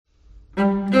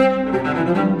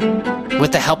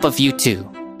With the help of you two,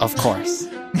 of course.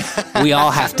 We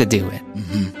all have to do it.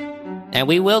 And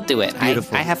we will do it.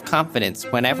 I have confidence.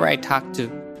 Whenever I talk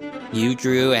to you,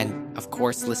 Drew, and of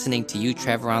course listening to you,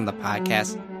 Trevor, on the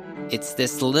podcast, it's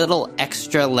this little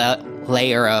extra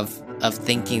layer of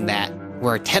thinking that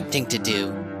we're attempting to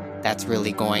do that's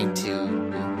really going to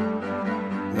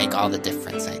make all the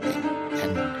difference, I think.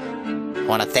 And I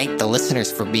want to thank the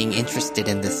listeners for being interested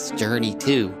in this journey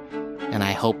too. And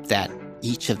I hope that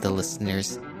each of the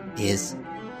listeners is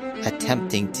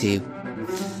attempting to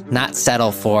not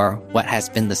settle for what has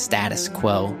been the status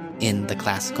quo in the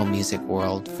classical music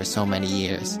world for so many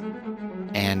years,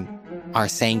 and are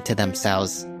saying to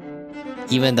themselves,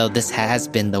 even though this has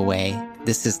been the way,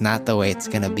 this is not the way it's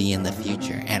going to be in the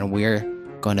future, and we're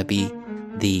going to be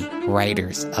the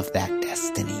writers of that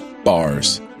destiny.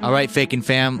 Bars. All right, Faking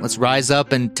fam, let's rise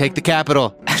up and take the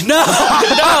Capitol. No!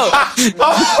 Oh,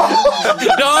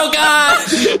 God!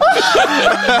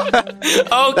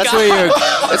 Oh, That's God!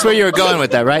 That's where you were going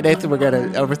with that, right, Nathan? We're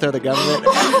going to overthrow the government?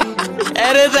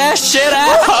 Edit that shit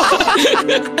out!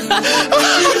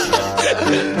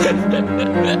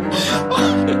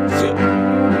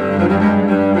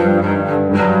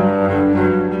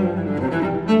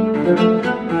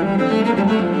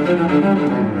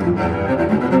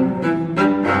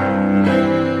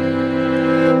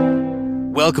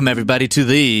 Welcome, everybody, to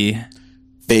the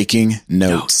Faking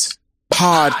Notes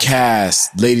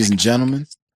podcast. Ladies and gentlemen.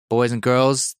 Boys and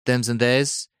girls, thems and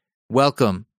theys.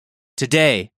 Welcome.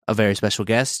 Today, a very special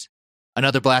guest.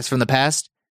 Another blast from the past.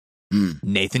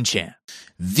 Nathan Chan.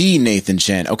 The Nathan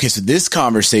Chan. Okay, so this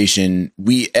conversation,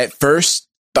 we at first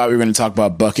thought we were going to talk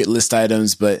about bucket list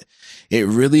items, but it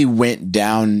really went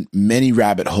down many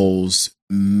rabbit holes,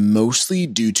 mostly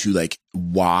due to like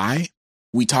why.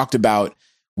 We talked about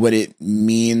what it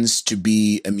means to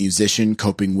be a musician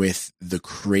coping with the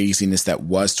craziness that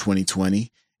was 2020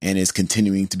 and is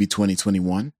continuing to be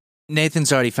 2021.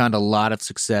 Nathan's already found a lot of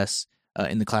success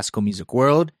in the classical music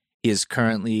world. He is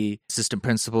currently assistant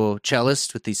principal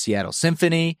cellist with the Seattle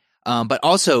Symphony, but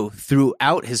also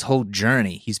throughout his whole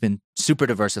journey, he's been super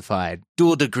diversified,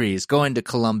 dual degrees, going to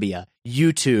Columbia,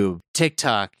 YouTube,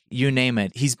 TikTok, you name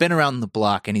it. He's been around the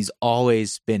block, and he's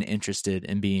always been interested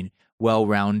in being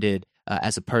well-rounded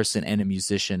as a person and a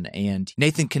musician. And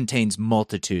Nathan contains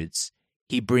multitudes.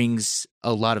 He brings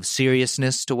a lot of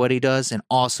seriousness to what he does and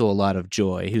also a lot of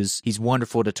joy. He's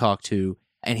wonderful to talk to,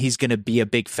 and he's going to be a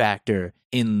big factor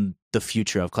in the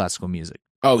future of classical music.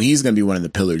 Oh, he's going to be one of the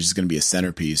pillars. He's going to be a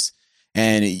centerpiece.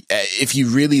 And if you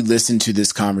really listen to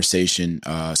this conversation,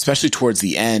 especially towards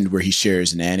the end where he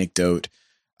shares an anecdote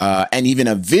and even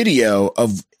a video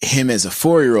of him as a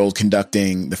 4-year-old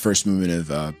conducting the first movement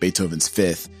of Beethoven's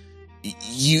Fifth,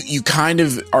 you kind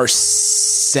of are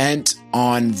sent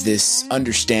on this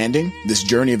understanding, this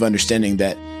journey of understanding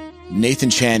that Nathan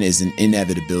Chan is an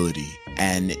inevitability,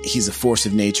 and he's a force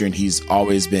of nature, and he's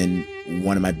always been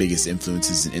one of my biggest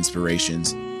influences and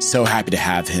inspirations. So happy to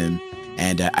have him,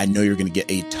 and I know you're going to get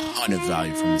a ton of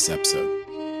value from this episode.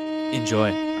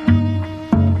 Enjoy.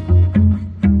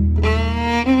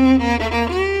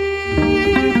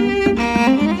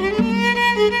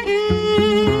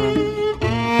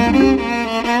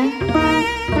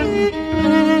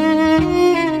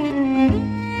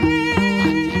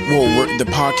 The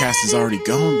podcast is already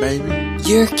going, baby.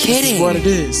 You're kidding. This is what it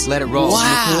is. Let it roll.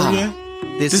 Wow.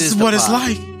 This is what it's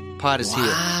like. Pod is here.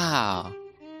 Wow.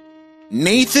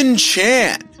 Nathan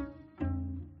Chan.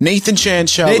 Nathan Chan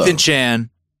cello. Nathan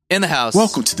Chan in the house.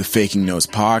 Welcome to the Faking Notes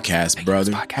podcast,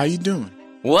 brother. How you doing?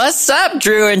 What's up,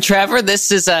 Drew and Trevor?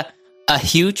 This is a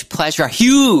huge pleasure, a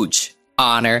huge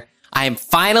honor. I am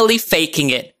finally faking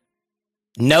it.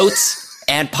 Notes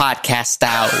and podcast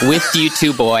style with you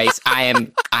two boys.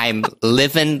 I'm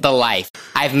living the life.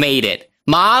 I've made it.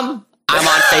 Mom, I'm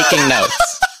on Faking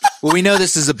Notes. Well, we know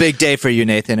this is a big day for you,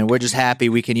 Nathan, and we're just happy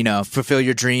we can, fulfill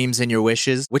your dreams and your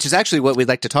wishes, which is actually what we'd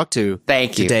like to talk to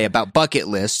today about bucket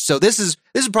lists. So this is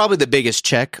probably the biggest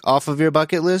check off of your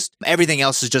bucket list. Everything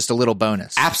else is just a little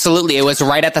bonus. Absolutely. It was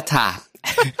right at the top.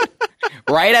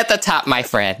 Right at the top, my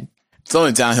friend. It's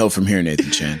only downhill from here,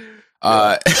 Nathan Chan.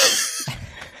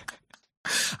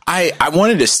 I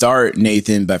wanted to start,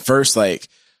 Nathan, but first,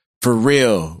 for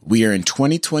real, we are in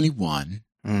 2021.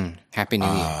 Happy New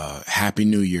Year. Happy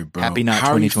New Year, bro. Happy not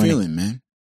How 2020. are you feeling, man?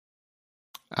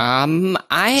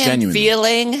 I am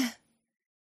Genuinely.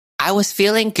 I was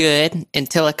feeling good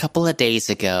until a couple of days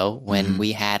ago when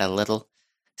we had a little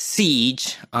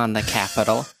siege on the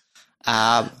Capitol.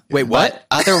 Wait, what?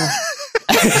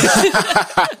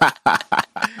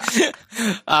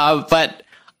 But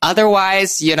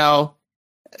otherwise,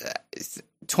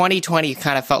 2020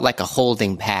 kind of felt like a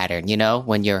holding pattern, you know,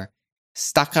 when you're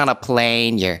stuck on a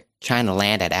plane, you're trying to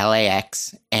land at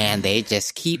LAX and they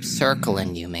just keep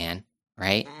circling you, man,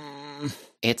 right?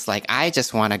 It's like, I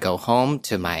just want to go home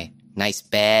to my nice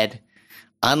bed,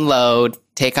 unload,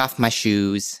 take off my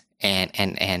shoes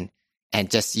and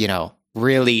just, you know,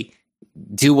 really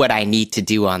do what I need to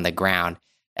do on the ground.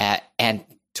 And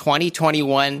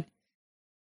 2021,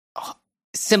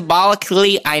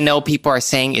 symbolically, I know people are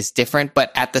saying it's different,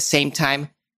 but at the same time,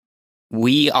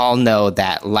 we all know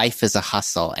that life is a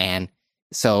hustle. And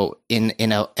so in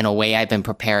a way, I've been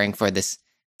preparing for this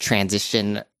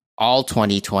transition all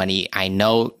 2020. I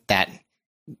know that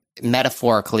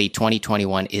metaphorically,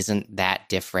 2021 isn't that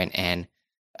different. And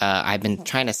I've been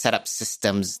trying to set up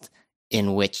systems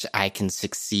in which I can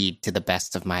succeed to the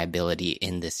best of my ability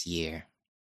in this year.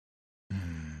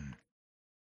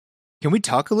 Can we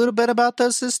talk a little bit about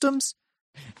those systems?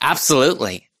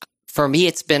 Absolutely. For me,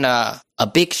 it's been a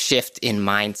big shift in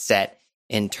mindset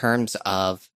in terms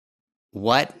of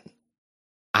what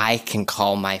I can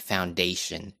call my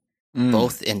foundation,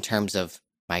 both in terms of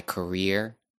my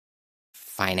career,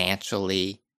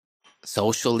 financially,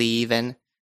 socially even.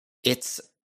 It's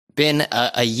been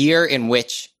a year in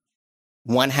which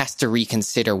one has to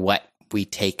reconsider what we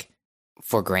take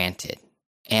for granted.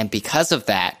 And because of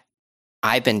that,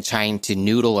 I've been trying to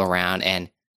noodle around and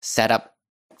set up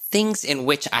things in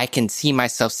which I can see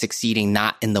myself succeeding,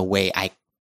 not in the way I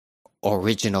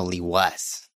originally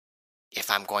was, if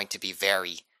I'm going to be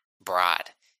very broad.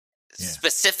 Yeah.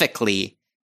 Specifically,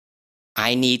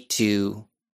 I need to,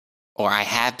 or I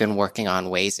have been working on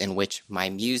ways in which my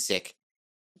music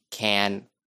can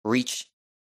reach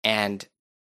and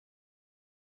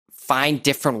find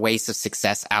different ways of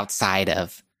success outside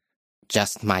of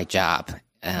just my job,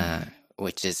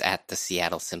 which is at the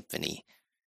Seattle Symphony.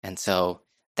 And so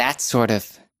that's sort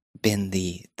of been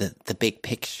the big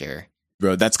picture.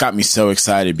 Bro, that's got me so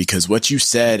excited because what you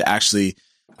said actually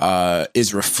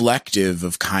is reflective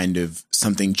of kind of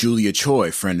something Julia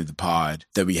Choi, friend of the pod,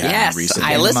 that we had recently.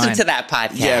 I listened to that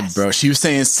podcast. Yeah, bro. She was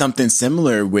saying something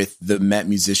similar with the Met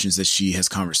musicians that she has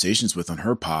conversations with on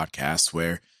her podcast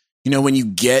where, you know, when you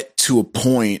get to a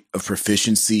point of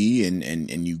proficiency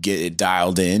and you get it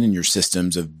dialed in and your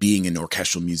systems of being an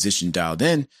orchestral musician dialed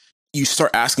in, you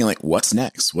start asking, like, what's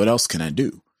next? What else can I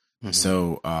do? Mm-hmm.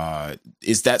 So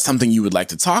is that something you would like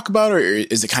to talk about, or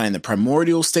is it kind of in the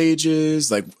primordial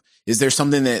stages? Like, is there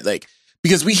something that, like,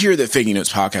 because we hear the Faking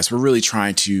Notes podcast, we're really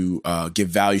trying to give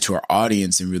value to our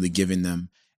audience and really giving them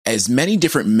as many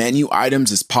different menu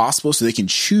items as possible so they can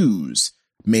choose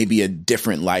maybe a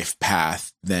different life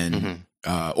path than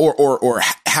or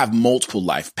have multiple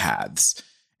life paths.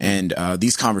 And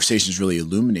these conversations really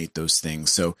illuminate those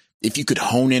things. So if you could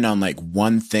hone in on like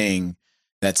one thing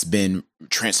that's been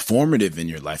transformative in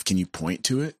your life, can you point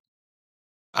to it?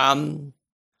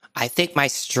 I think my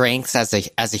strengths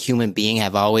as a human being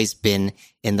have always been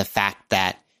in the fact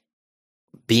that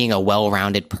being a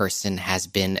well-rounded person has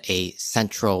been a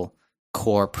central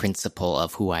core principle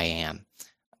of who I am.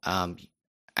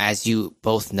 As you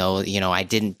both know, you know, I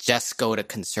didn't just go to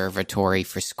conservatory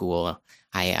for school.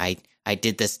 I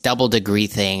did this double degree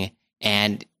thing,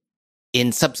 and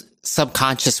in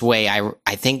subconscious way,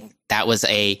 I think that was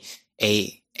a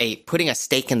putting a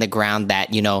stake in the ground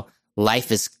that, you know,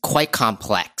 life is quite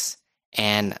complex.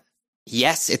 And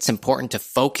yes, it's important to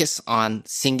focus on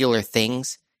singular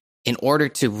things in order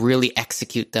to really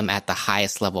execute them at the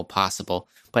highest level possible.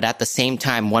 But at the same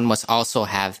time, one must also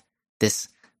have this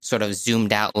sort of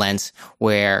zoomed out lens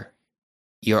where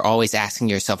you're always asking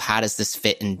yourself, how does this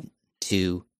fit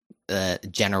into the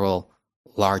general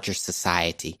larger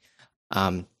society?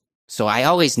 So I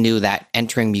always knew that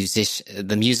entering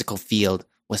the musical field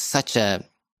was such a,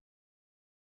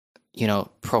 you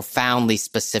know, profoundly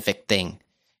specific thing.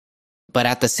 But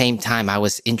at the same time, I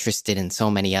was interested in so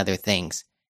many other things.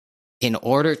 In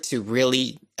order to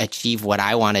really achieve what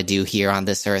I want to do here on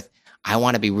this earth, I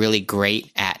want to be really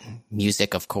great at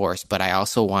music, of course, but I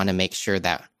also want to make sure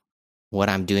that what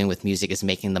I'm doing with music is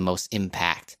making the most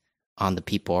impact on the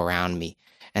people around me.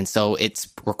 And so it's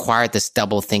required this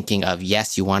double thinking of,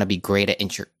 yes, you want to be great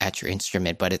at your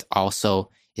instrument, but it also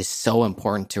is so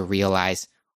important to realize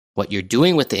what you're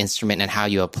doing with the instrument and how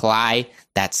you apply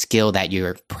that skill that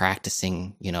you're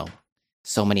practicing, you know,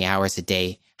 so many hours a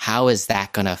day. How is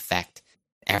that going to affect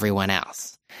everyone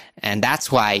else? And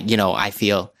that's why, you know, I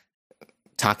feel,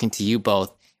 talking to you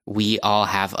both, we all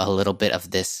have a little bit of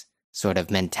this sort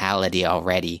of mentality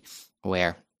already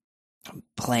where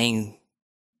playing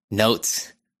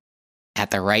notes at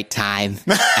the right time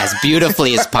as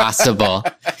beautifully as possible.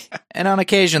 And on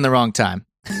occasion, the wrong time.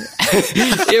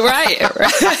 You're right.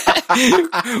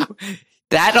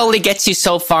 That only gets you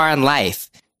so far in life.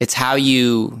 It's how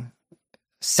you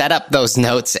set up those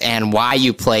notes and why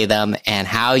you play them and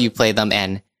how you play them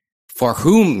and for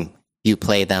whom you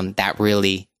play them. That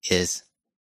really is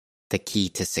the key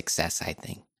to success, I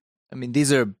think. I mean,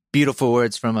 these are beautiful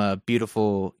words from a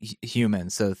beautiful human.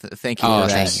 So thank you for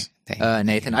that,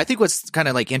 Nathan. I think what's kind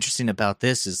of like interesting about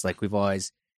this is like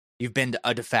you've been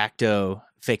a de facto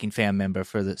Faking Fam member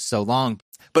for so long,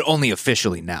 but only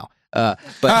officially now. But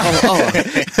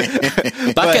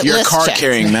you're a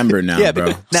card-carrying member now,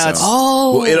 bro. Now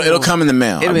it'll come in the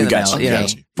mail. It'll be in the mail.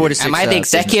 You. 46, am I the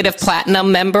executive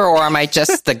platinum member, or am I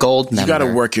just the gold member? You got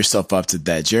to work yourself up to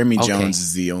that. Jeremy Jones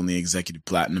is the only executive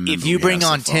platinum member. If you bring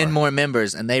on 10 more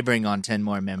members, and they bring on 10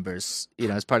 more members,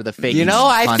 as part of the fake.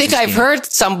 I think I've heard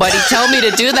somebody tell me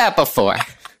to do that before.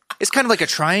 It's kind of like a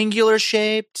triangular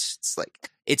shaped. It's like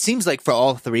it seems like for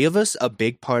all three of us, a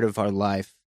big part of our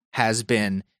life has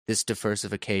been this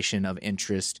diversification of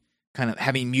interest, kind of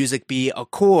having music be a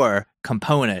core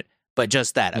component, but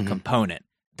just that, a component.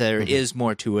 There is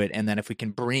more to it. And then if we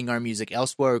can bring our music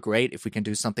elsewhere, great. If we can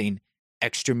do something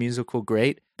extra musical,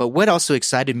 great. But what also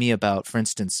excited me about, for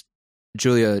instance,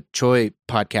 Julia Choi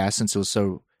podcast, since it was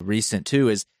so recent too,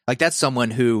 is like that's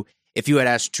someone who, if you had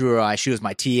asked Drew or I, she was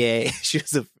my TA. She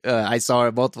was I saw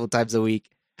her multiple times a week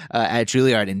at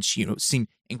Juilliard, and she seemed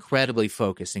incredibly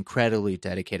focused, incredibly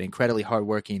dedicated, incredibly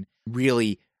hardworking,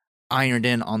 really ironed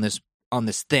in on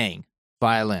this thing,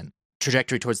 violin,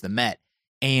 trajectory towards the Met.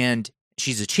 And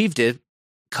she's achieved it,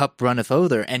 cup runneth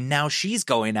over, and now she's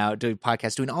going out doing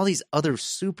podcasts, doing all these other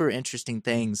super interesting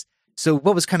things. So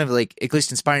what was kind of like at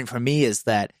least inspiring for me is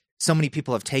that so many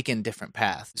people have taken different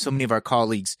paths. So many of our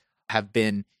colleagues have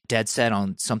been dead set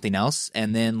on something else,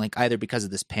 and then like either because of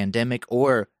this pandemic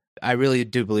or I really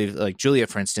do believe, like Julia,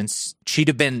 for instance, she'd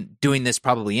have been doing this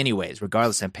probably anyways,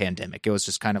 regardless of pandemic. It was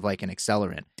just kind of like an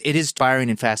accelerant. It is inspiring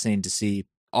and fascinating to see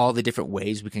all the different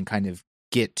ways we can kind of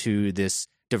get to this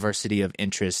diversity of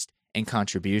interest and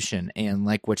contribution. And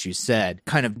like what you said,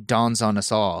 kind of dawns on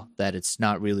us all that it's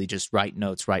not really just right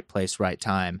notes, right place, right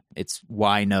time. It's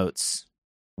why notes,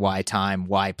 why time,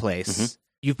 why place.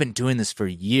 You've been doing this for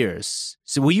years.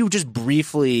 So will you just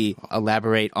briefly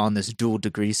elaborate on this dual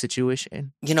degree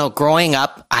situation? Growing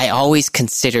up, I always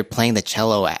considered playing the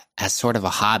cello as sort of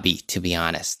a hobby, to be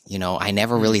honest. I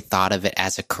never really thought of it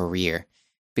as a career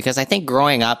because I think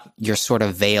growing up, you're sort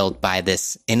of veiled by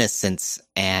this innocence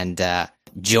and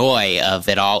joy of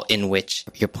it all, in which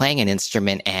you're playing an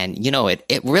instrument and,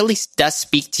 it really does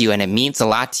speak to you and it means a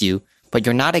lot to you, but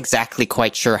you're not exactly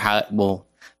quite sure how it will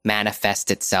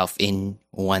manifest itself in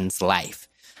one's life.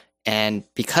 And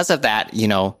because of that,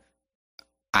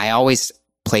 I always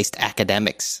placed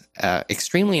academics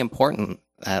extremely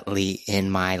importantly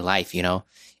in my life.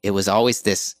 It was always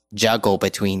this juggle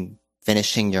between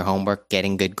finishing your homework,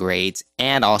 getting good grades,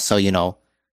 and also,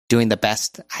 doing the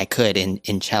best I could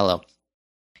in cello.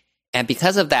 And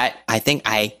because of that, I think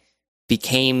I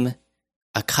became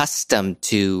accustomed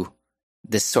to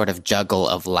this sort of juggle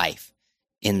of life.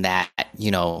 In that,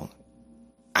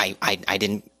 I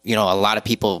didn't, a lot of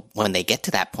people, when they get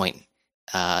to that point,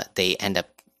 they end up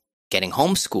getting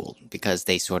homeschooled because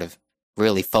they sort of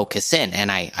really focus in.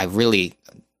 And I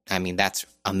mean, that's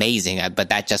amazing, but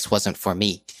that just wasn't for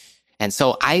me. And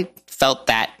so I felt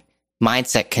that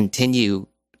mindset continue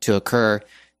to occur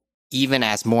even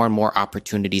as more and more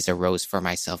opportunities arose for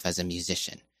myself as a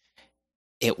musician.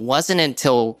 It wasn't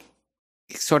until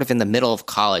sort of in the middle of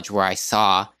college where I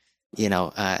saw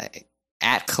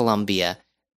at Columbia,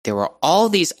 there were all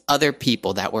these other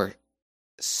people that were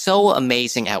so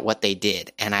amazing at what they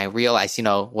did. And I realized,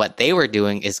 what they were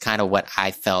doing is kind of what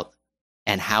I felt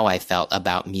and how I felt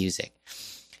about music.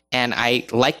 And I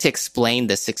like to explain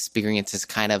this experience as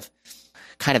kind of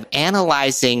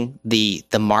analyzing the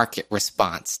market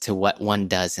response to what one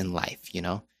does in life.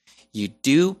 You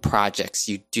do projects,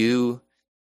 you do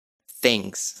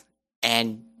things,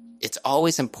 and it's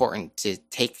always important to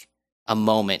take a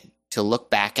moment to look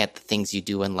back at the things you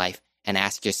do in life and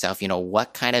ask yourself,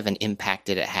 what kind of an impact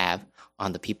did it have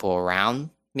on the people around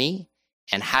me?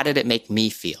 And how did it make me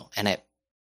feel? And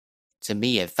to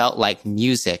me, it felt like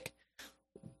music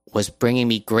was bringing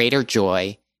me greater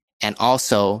joy and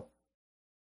also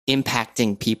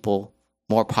impacting people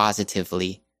more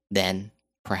positively than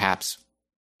perhaps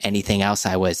anything else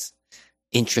I was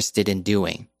interested in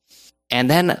doing. And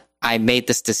then I made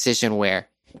this decision where,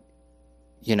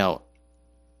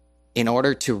 in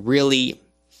order to really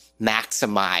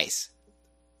maximize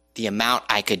the amount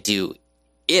I could do,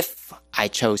 if I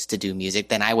chose to do music,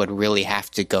 then I would really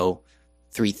have to go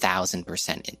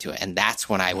 3,000% into it. And that's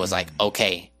when I was like,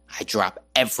 okay, I drop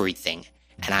everything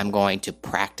and I'm going to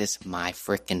practice my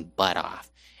freaking butt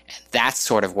off. And that's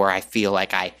sort of where I feel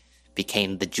like I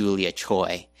became the Julia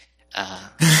Choi.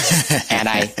 And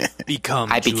I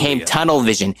became tunnel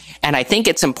vision. And I think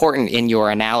it's important in your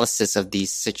analysis of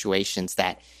these situations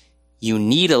that you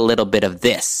need a little bit of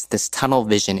this tunnel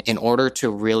vision in order to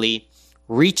really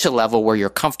reach a level where you're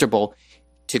comfortable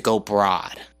to go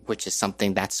broad, which is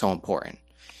something that's so important.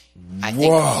 I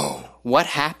think what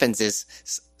happens is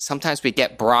sometimes we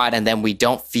get broad and then we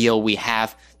don't feel we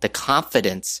have the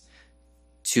confidence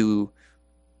to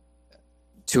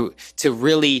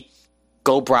really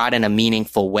go broad in a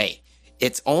meaningful way.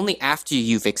 It's only after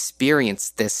you've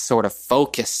experienced this sort of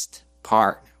focused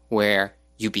part where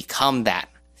you become that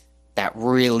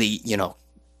really,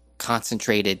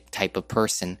 concentrated type of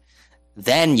person,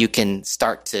 then you can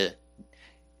start to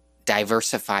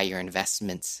diversify your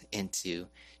investments into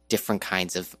different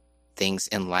kinds of things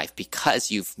in life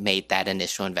because you've made that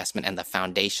initial investment and the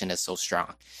foundation is so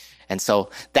strong. And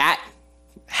so that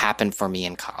happened for me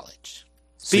in college.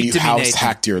 So you house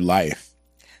hacked your life.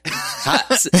 I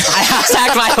house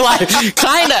hacked my life,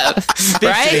 kind of,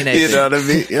 right? You know what I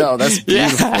mean? That's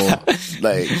beautiful.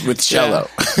 Like with cello.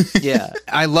 Yeah,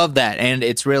 I love that. And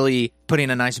it's really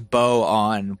putting a nice bow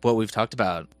on what we've talked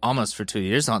about almost for 2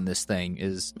 years on this thing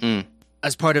is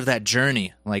as part of that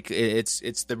journey. Like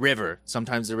it's the river.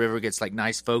 Sometimes the river gets like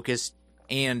nice focused.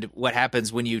 And what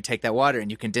happens when you take that water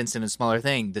and you condense it in a smaller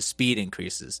thing, the speed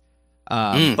increases.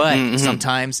 But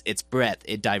sometimes it's breadth.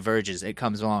 It diverges. It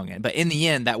comes along. But in the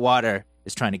end, that water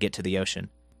is trying to get to the ocean.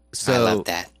 So I love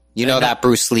that. You know that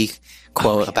Bruce Lee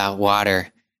quote about water?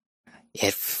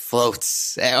 It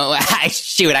floats. Oh,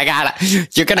 shoot, I gotta.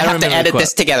 You're gonna have to edit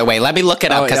this together. Wait, let me look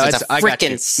it up because it's a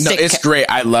freaking sick. No, it's great.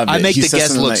 I love it. I make the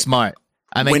guest look smart.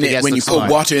 When you put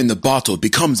water in the bottle, it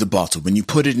becomes a bottle. When you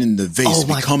put it in the vase, it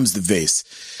becomes the vase.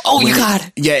 Oh, you got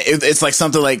it. Yeah, it's like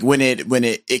something like when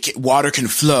water can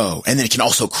flow and then it can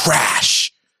also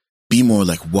crash. Be more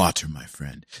like water, my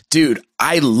friend. Dude,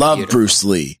 I love Bruce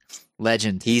Lee.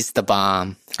 Legend. He's the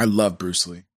bomb. I love Bruce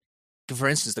Lee. For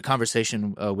instance, the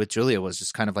conversation with Julia was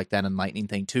just kind of like that enlightening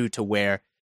thing too, to where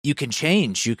you can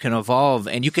change, you can evolve,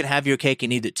 and you can have your cake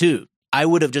and eat it too. I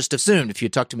would have just assumed if you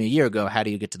talked to me a year ago, how do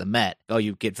you get to the Met? Oh,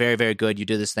 you get very, very good. You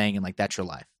do this thing and like, that's your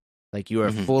life. Like you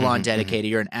are full on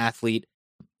dedicated. You're an athlete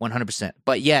 100%.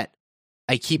 But yet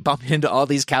I keep bumping into all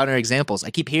these counter examples. I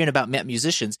keep hearing about Met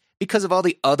musicians because of all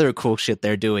the other cool shit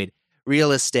they're doing.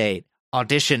 Real estate,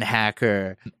 audition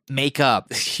hacker, makeup,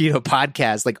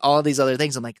 podcasts, like all these other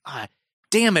things. I'm like,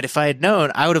 damn it. If I had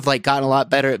known, I would have like gotten a lot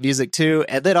better at music too.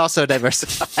 And then also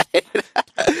diversified.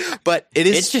 But it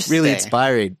is really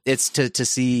inspiring. It's to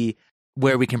see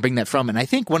where we can bring that from. And I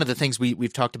think one of the things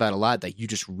we've talked about a lot that you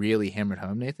just really hammered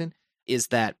home, Nathan, is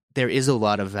that there is a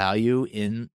lot of value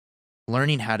in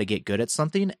learning how to get good at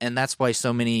something. And that's why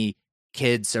so many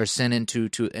kids are sent into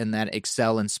and that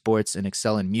excel in sports and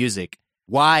excel in music.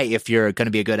 Why, if you're going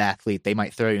to be a good athlete, they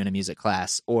might throw you in a music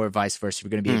class, or vice versa. If you're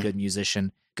going to be a good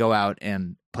musician, go out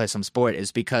and play some sport,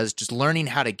 is because just learning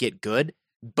how to get good,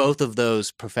 both of those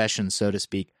professions, so to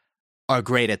speak, are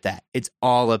great at that. It's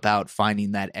all about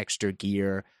finding that extra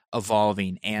gear,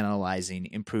 evolving, analyzing,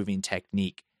 improving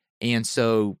technique. And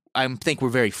so I think we're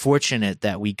very fortunate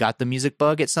that we got the music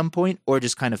bug at some point, or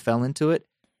just kind of fell into it,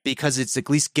 because it's at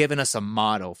least given us a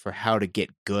model for how to get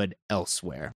good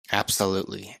elsewhere.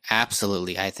 Absolutely.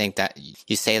 Absolutely. I think that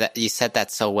you said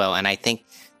that so well. And I think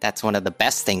that's one of the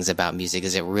best things about music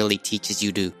is it really teaches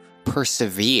you to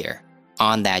persevere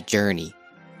on that journey.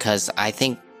 Because I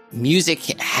think music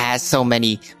has so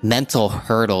many mental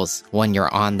hurdles when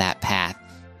you're on that path,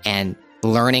 and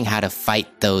learning how to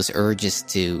fight those urges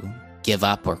to give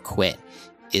up or quit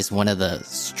is one of the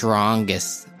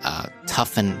strongest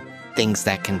toughen things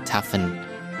that can toughen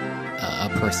a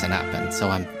person up. And so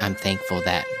I'm thankful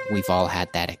that we've all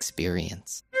had that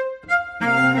experience.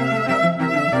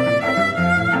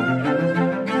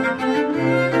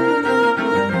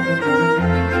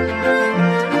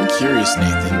 Curious,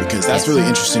 Nathan, because that's really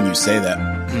interesting you say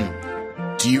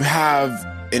that. Do you have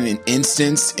an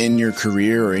instance in your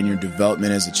career or in your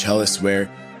development as a cellist where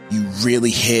you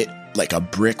really hit like a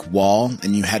brick wall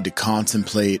and you had to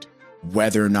contemplate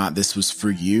whether or not this was for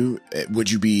you?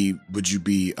 Would it be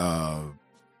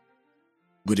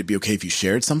okay if you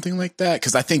shared something like that?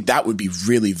 Because I think that would be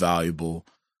really valuable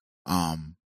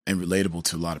and relatable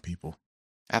to a lot of people.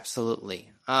 Absolutely.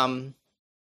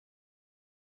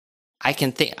 I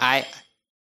can think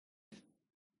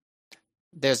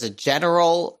there's a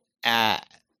general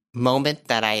moment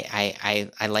that I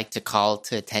like to call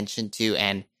to attention to,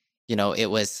 and it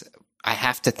was I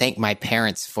have to thank my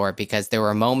parents for it, because there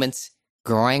were moments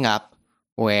growing up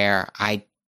where I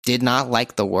did not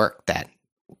like the work that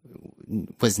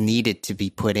was needed to be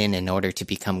put in order to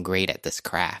become great at this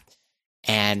craft.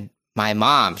 And my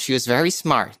mom, she was very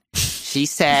smart. She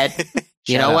said,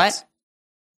 you know what?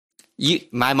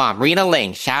 My mom, Rena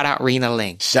Ling, shout out Rena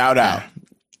Ling. Shout out.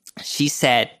 She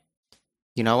said,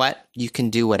 you know what? You can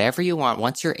do whatever you want.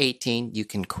 Once you're 18, you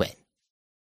can quit.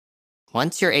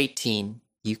 Once you're 18,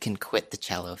 you can quit the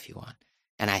cello if you want.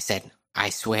 And I said, I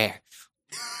swear,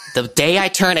 the day I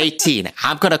turn 18,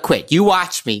 I'm going to quit. You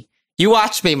watch me. You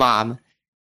watch me, Mom.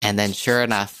 And then sure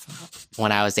enough,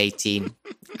 when I was 18,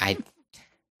 I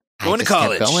going to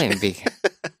college. Kept going.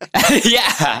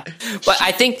 Yeah. But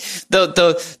I think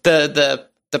the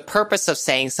purpose of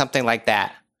saying something like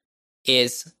that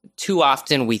is too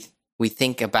often we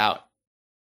think about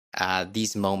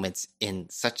these moments in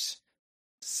such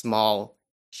small,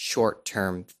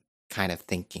 short-term kind of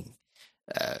thinking.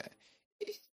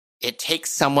 It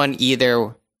takes someone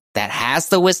either that has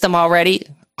the wisdom already,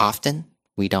 often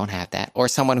we don't have that, or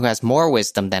someone who has more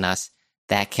wisdom than us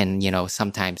that can,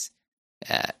 sometimes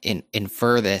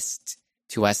infer this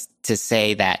to us to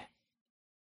say that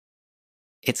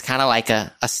it's kind of like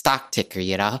a stock ticker,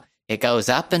 It goes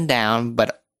up and down,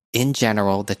 but in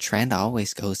general, the trend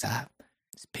always goes up.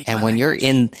 And when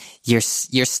you're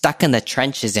stuck in the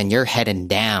trenches and you're heading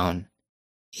down,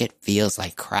 it feels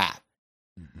like crap.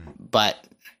 Mm-hmm. But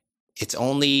it's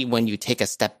only when you take a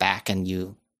step back and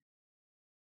you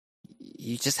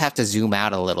just have to zoom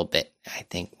out a little bit, I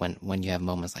think, when you have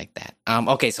moments like that.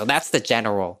 Okay, so that's the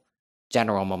general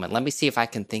moment. Let me see if I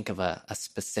can think of a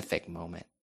specific moment.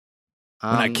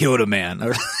 When I killed a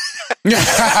man.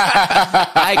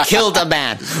 I killed a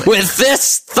man with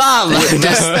this thumb.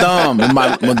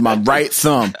 With my right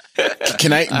thumb.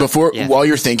 Can I while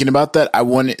you're thinking about that,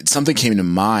 something came to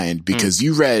mind because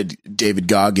you read David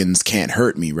Goggins' Can't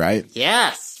Hurt Me, right?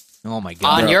 Yes. Oh my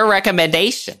God. On your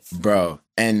recommendation. Bro.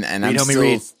 And I'm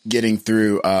still getting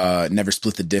through Never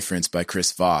Split the Difference by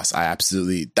Chris Voss.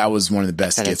 That was one of the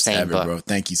best gifts ever, bro.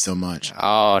 Thank you so much.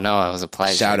 Oh, no, it was a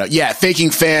pleasure. Shout out. Yeah,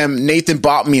 Faking Fam. Nathan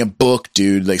bought me a book,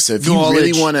 dude. Like, so if you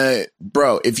really want to,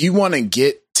 bro, if you want to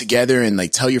get together and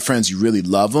like tell your friends you really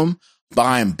love them,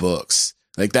 buy them books.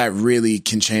 Like that really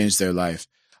can change their life.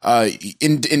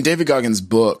 In David Goggins'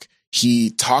 book,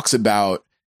 he talks about,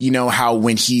 how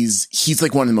when he's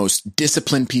like one of the most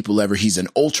disciplined people ever, he's an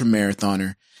ultra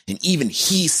marathoner. And even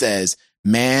he says,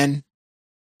 man,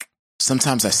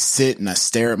 sometimes I sit and I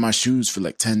stare at my shoes for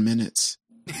like 10 minutes.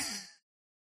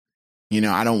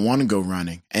 I don't want to go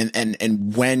running.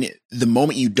 And when the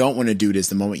moment you don't want to do it is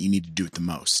the moment you need to do it the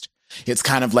most. It's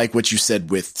kind of like what you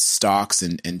said with stocks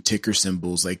and ticker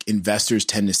symbols. Like investors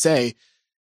tend to say,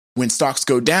 when stocks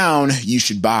go down, you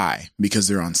should buy because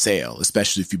they're on sale,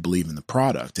 especially if you believe in the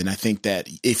product. And I think that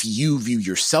if you view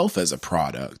yourself as a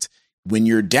product, when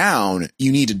you're down,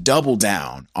 you need to double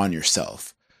down on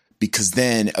yourself, because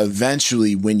then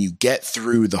eventually when you get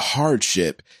through the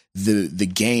hardship, the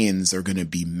gains are going to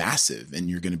be massive and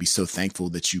you're going to be so thankful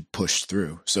that you pushed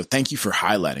through. So thank you for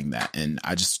highlighting that. And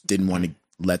I just didn't want to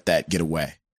let that get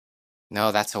away.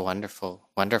 No, that's a wonderful,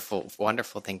 wonderful,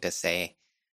 wonderful thing to say.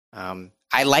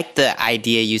 I like the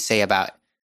idea you say about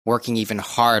working even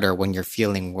harder when you're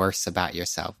feeling worse about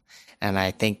yourself. And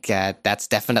I think that's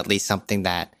definitely something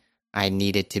that I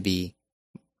needed to be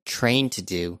trained to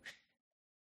do.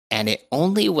 And it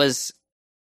only was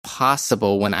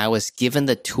possible when I was given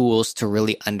the tools to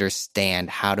really understand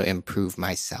how to improve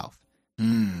myself.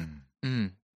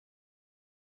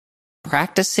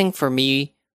 Practicing for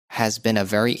me has been a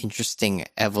very interesting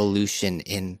evolution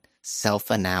in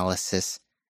self-analysis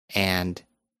and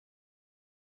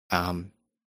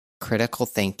critical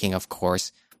thinking, of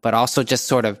course, but also just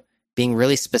sort of being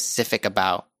really specific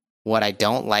about what I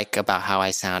don't like about how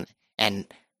I sound and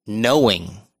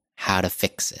knowing how to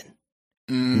fix it.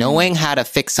 Knowing how to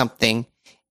fix something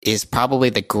is probably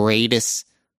the greatest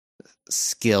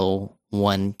skill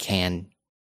one can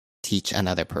teach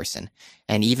another person.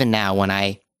 And even now, when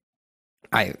I've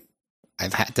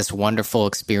had this wonderful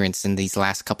experience in these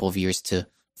last couple of years to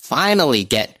finally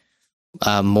get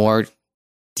more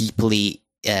deeply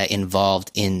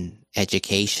involved in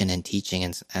education and teaching,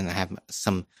 and I have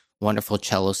some wonderful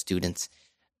cello students.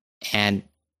 And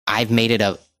I've made it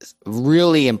a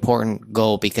really important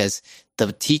goal because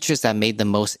the teachers that made the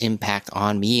most impact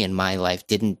on me in my life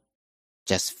didn't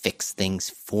just fix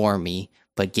things for me,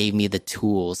 but gave me the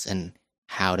tools and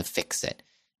how to fix it.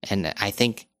 And I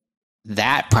think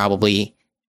that probably,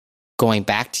 going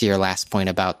back to your last point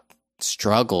about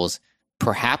struggles,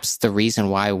 perhaps the reason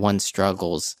why one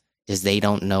struggles is they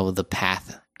don't know the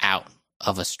path out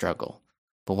of a struggle.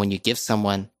 But when you give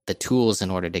someone the tools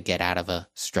in order to get out of a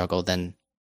struggle, then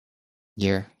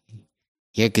you're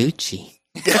Gucci.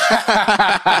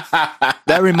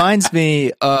 That reminds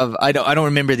me of I don't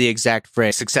remember the exact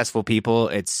phrase. Successful people,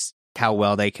 it's how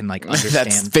well they can like understand.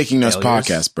 That's Faking Notes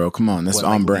podcast, bro. Come on, that's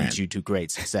on brand. Leads you to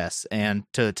great success, and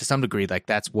to some degree, like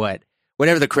that's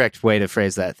whatever the correct way to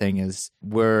phrase that thing is,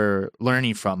 we're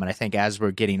learning from. And I think as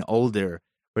we're getting older,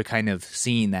 we're kind of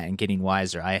seeing that and getting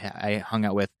wiser. I hung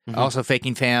out with also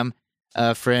Faking Fam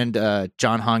friend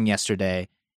John Hong yesterday,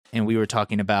 and we were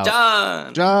talking about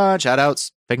John shout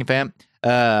outs Faking Fam.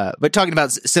 But talking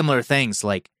about similar things,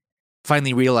 like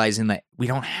finally realizing that we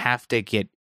don't have to get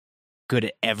good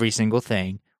at every single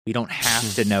thing. We don't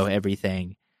have to know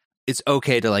everything. It's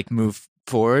okay to like move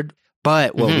forward.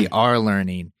 But what we are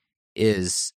learning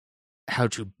is how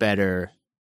to better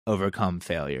overcome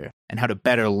failure and how to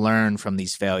better learn from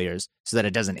these failures so that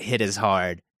it doesn't hit as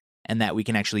hard and that we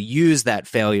can actually use that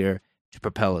failure to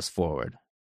propel us forward.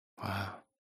 Wow.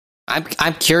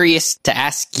 I'm curious to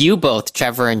ask you both,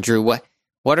 Trevor and Drew,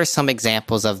 what are some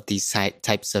examples of these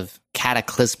types of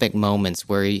cataclysmic moments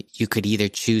where you could either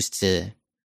choose to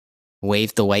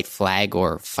wave the white flag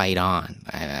or fight on?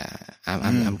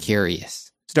 I'm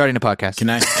curious. Starting a podcast.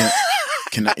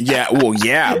 Can I? Yeah. Well,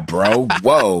 yeah, bro.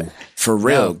 Whoa. For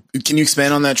real. No. Can you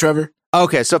expand on that, Trevor?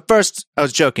 Okay. So first, I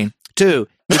was joking. 2,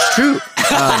 it's true.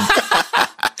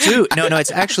 2, no,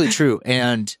 it's actually true.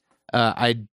 And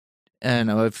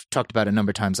I've talked about it a number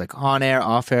of times, like on air,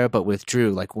 off air, but with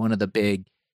Drew, like one of the big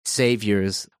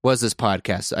saviors was this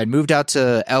podcast. I moved out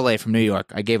to LA from New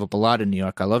York. I gave up a lot in New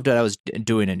York. I loved what I was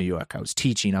doing in New York. I was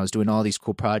teaching. I was doing all these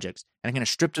cool projects. And I kind of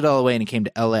stripped it all away and came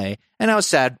to LA. And I was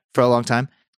sad for a long time.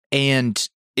 And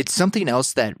it's something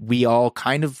else that we all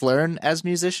kind of learn as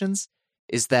musicians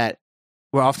is that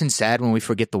we're often sad when we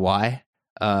forget the why.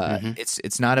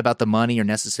 It's not about the money or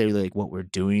necessarily like what we're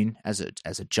doing as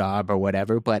a job or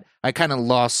whatever, but I kind of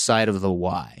lost sight of the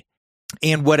why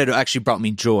and what it actually brought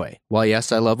me joy. Well,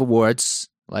 yes, I love awards.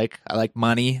 Like I like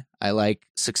money. I like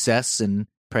success and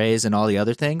praise and all the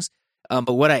other things.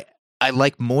 But what I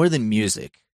like more than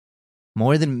music,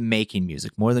 more than making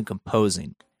music, more than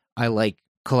composing, I like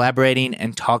collaborating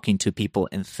and talking to people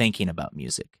and thinking about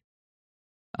music.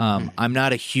 I'm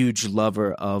not a huge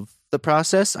lover of the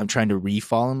process. I'm trying to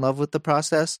re-fall in love with the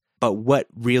process. But what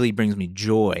really brings me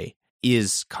joy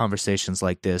is conversations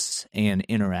like this and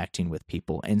interacting with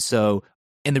people. And the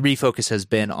refocus has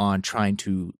been on trying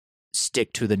to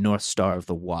stick to the North Star of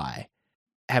the why,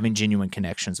 having genuine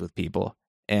connections with people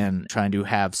and trying to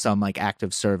have some like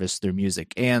active service through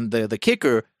music. And the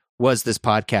kicker was this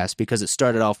podcast because it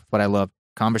started off with what I love,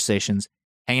 conversations,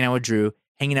 hanging out with Drew,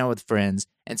 hanging out with friends.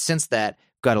 And since that,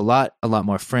 got a lot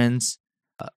more friends,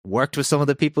 worked with some of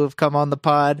the people who've come on the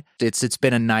pod. It's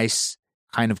been a nice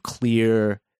kind of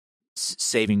clear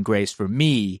saving grace for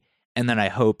me. And then I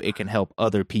hope it can help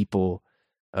other people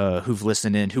who've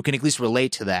listened in, who can at least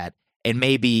relate to that. And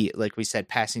maybe, like we said,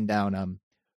 passing down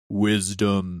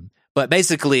wisdom. But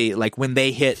basically, like when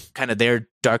they hit kind of their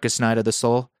darkest night of the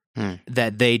soul,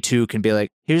 that they too can be like,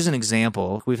 here's an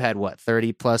example. We've had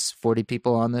 30 plus 40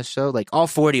 people on this show. Like all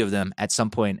 40 of them at some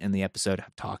point in the episode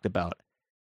have talked about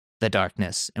the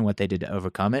darkness and what they did to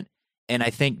overcome it. And I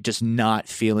think just not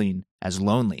feeling as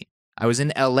lonely. I was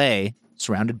in LA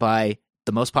surrounded by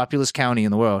the most populous county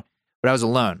in the world, but I was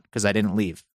alone because I didn't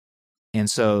leave. And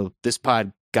so this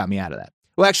pod got me out of that.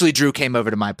 Well, actually, Drew came over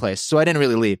to my place, so I didn't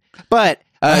really leave. But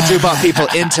Drew brought people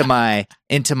into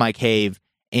my cave,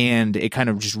 and it kind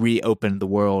of just reopened the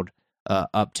world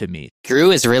up to me.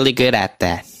 Drew is really good at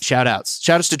that. Shout outs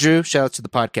to Drew. Shout outs to the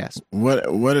podcast.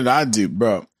 What did I do,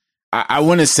 bro? I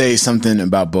want to say something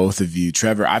about both of you.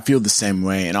 Trevor, I feel the same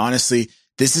way. And honestly,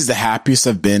 this is the happiest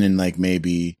I've been in like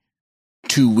maybe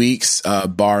 2 weeks,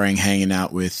 barring hanging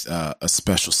out with a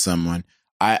special someone.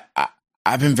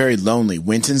 I've been very lonely.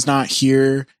 Winton's not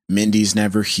here. Mindy's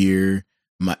never here.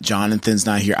 Jonathan's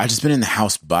not here. I've just been in the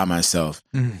house by myself.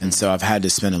 Mm-hmm. And so I've had to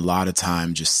spend a lot of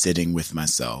time just sitting with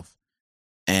myself.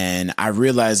 And I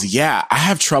realized, I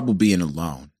have trouble being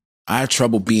alone. I have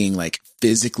trouble being like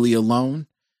physically alone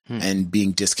and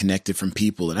being disconnected from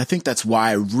people. And I think that's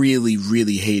why I really,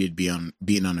 really hated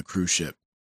being on a cruise ship.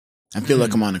 I feel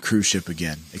like I'm on a cruise ship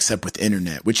again, except with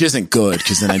internet, which isn't good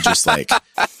because then I just like...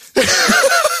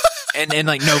 And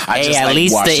like no, hey, at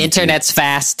least the internet's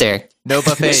faster. No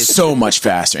buffets, so much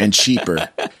faster and cheaper,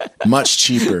 much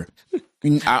cheaper.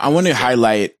 I want to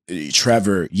highlight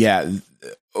Trevor. Yeah,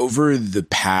 over the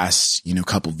past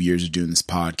couple of years of doing this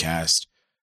podcast,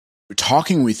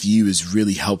 talking with you has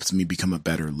really helped me become a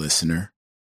better listener.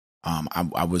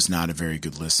 I was not a very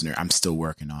good listener. I'm still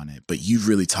working on it, but you've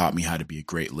really taught me how to be a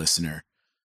great listener.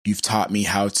 You've taught me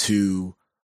how to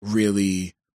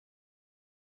really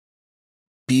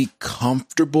be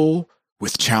comfortable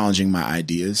with challenging my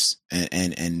ideas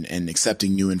and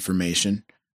accepting new information,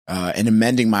 and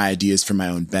amending my ideas for my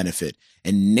own benefit.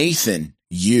 And Nathan,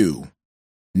 Me?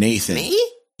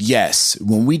 Yes.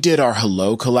 When we did our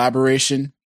Hello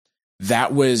collaboration,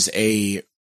 that was a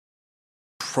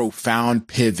profound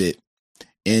pivot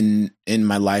in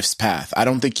my life's path. I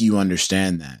don't think you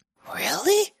understand that.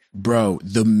 Really? Bro,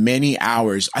 the many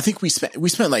hours, I think we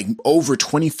spent like over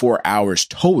 24 hours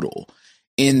total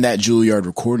in that Juilliard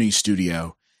recording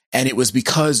studio. And it was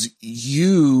because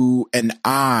you and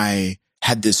I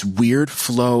had this weird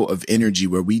flow of energy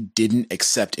where we didn't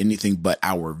accept anything but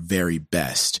our very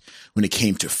best. When it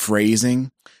came to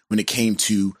phrasing,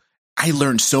 I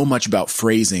learned so much about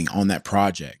phrasing on that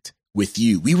project with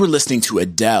you. We were listening to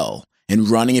Adele and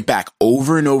running it back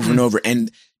over and over and over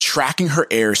and tracking her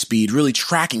airspeed, really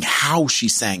tracking how she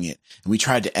sang it. And we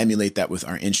tried to emulate that with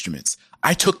our instruments.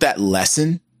 I took that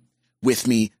lesson with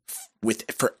me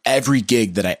for every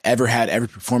gig that I ever had, every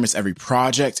performance, every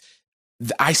project.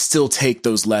 I still take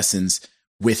those lessons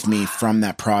with me from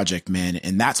that project, man.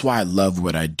 And that's why I love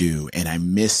what I do. And I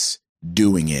miss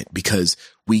doing it because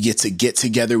we get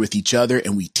together with each other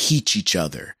and we teach each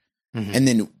other. Mm-hmm. And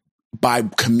then by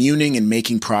communing and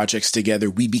making projects together,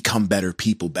 we become better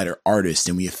people, better artists,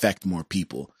 and we affect more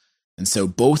people. And so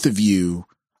both of you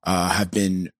have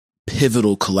been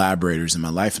pivotal collaborators in my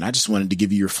life. And I just wanted to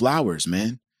give you your flowers,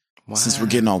 man. Wow. Since we're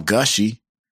getting all gushy.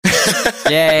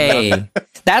 Yay.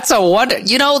 That's a wonder.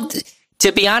 You know,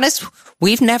 to be honest,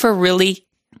 we've never really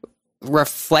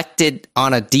reflected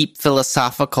on a deep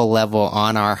philosophical level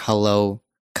on our Hello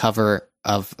cover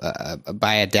of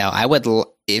by Adele. I would,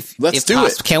 let's do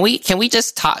it. Can we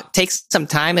just take some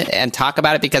time and talk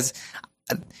about it? Because,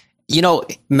 you know,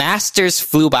 Masters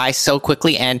flew by so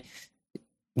quickly. And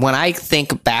when I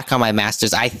think back on my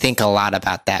Masters, I think a lot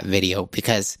about that video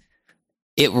because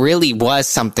it really was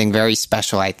something very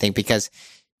special, I think, because,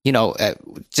 you know,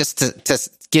 just to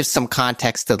give some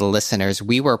context to the listeners,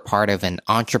 we were part of an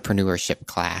entrepreneurship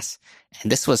class.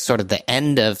 And this was sort of the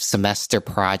end of semester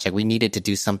project. We needed to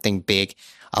do something big.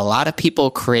 A lot of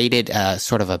people created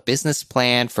sort of a business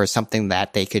plan for something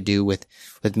that they could do with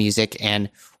music. And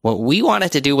what we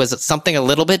wanted to do was something a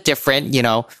little bit different, you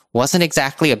know, wasn't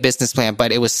exactly a business plan,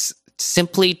 but it was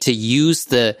simply to use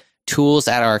the tools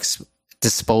at our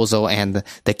disposal and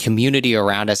the community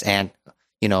around us and,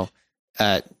 you know,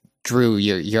 Drew,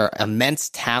 your immense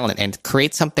talent and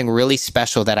create something really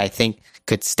special that I think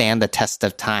could stand the test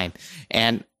of time.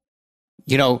 And,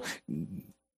 you know,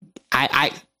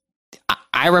 I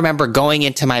remember going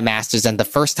into my Masters and the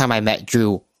first time I met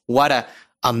Drew, what a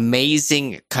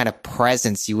amazing kind of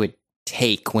presence you would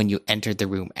take when you entered the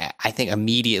room. I think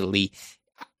immediately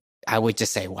I would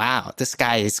just say, wow, this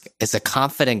guy is a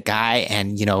confident guy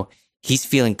and, you know, he's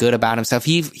feeling good about himself.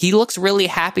 He looks really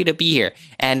happy to be here.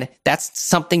 And that's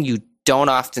something you don't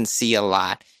often see a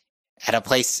lot at a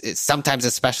place, sometimes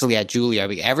especially at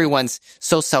Juilliard. Everyone's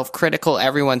so self-critical.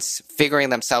 Everyone's figuring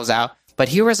themselves out. But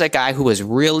here was a guy who was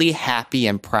really happy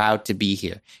and proud to be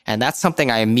here. And that's something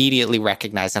I immediately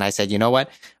recognized. And I said, you know what?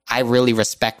 I really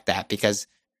respect that because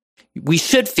we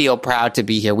should feel proud to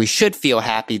be here. We should feel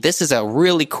happy. This is a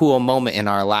really cool moment in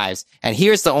our lives. And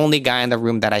here's the only guy in the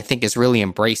room that I think is really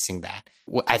embracing that.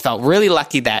 I felt really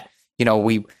lucky that, you know,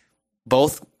 we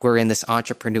both were in this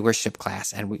entrepreneurship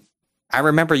class. And I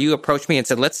remember you approached me and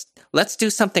said, let's do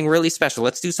something really special.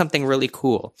 Let's do something really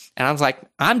cool. And I was like,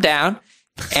 I'm down.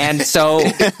 And so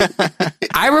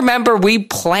I remember we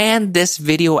planned this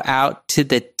video out to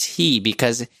the T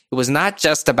because it was not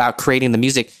just about creating the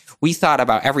music. We thought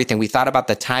about everything. We thought about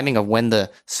the timing of when the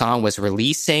song was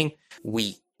releasing.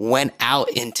 We went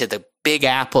out into the Big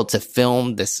Apple to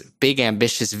film this big,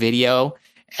 ambitious video.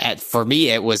 And for me,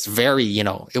 it was very, you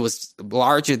know, it was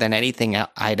larger than anything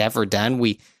I'd ever done.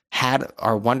 We had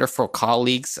our wonderful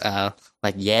colleagues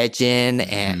like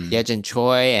Yejin and Yejin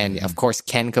Choi, and of course,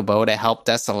 Ken Kubota helped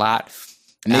us a lot.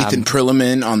 Nathan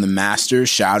Prilliman on the Masters.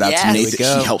 Shout out to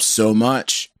Nathan. He helped so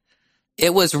much.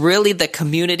 It was really the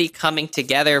community coming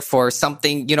together for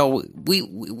something, you know,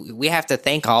 we have to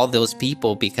thank all those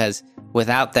people because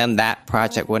without them, that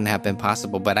project wouldn't have been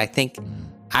possible. But I think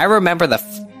I remember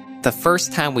the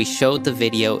first time we showed the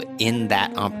video in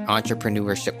that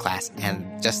entrepreneurship class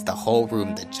and just the whole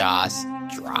room, the jaws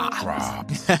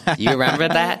dropped. You remember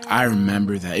that? I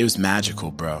remember that. It was magical,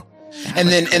 bro. And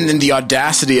then the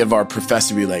audacity of our professor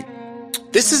to be like,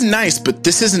 this is nice, but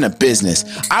this isn't a business.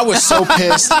 I was so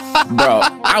pissed, bro.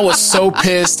 I was so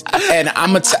pissed, and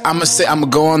I'm gonna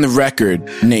go on the record,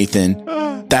 Nathan.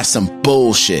 That's some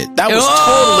bullshit. That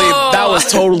was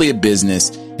totally a business,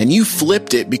 and you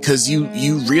flipped it because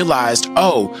you realized,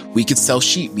 we could sell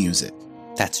sheet music.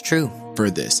 That's true. For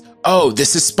this.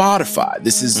 This is Spotify.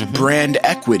 This is brand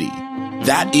equity.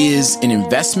 That is an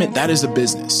investment. That is a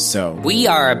business. So we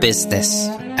are a business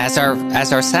as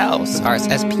ourselves,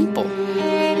 as people.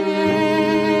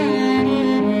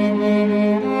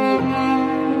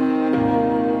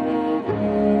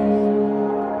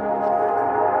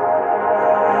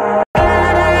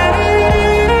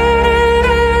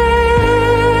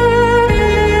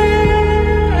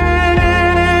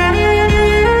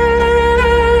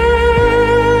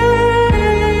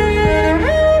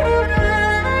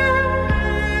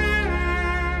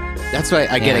 That's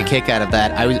why I get a kick out of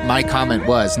that. My comment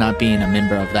was, not being a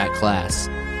member of that class,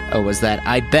 was that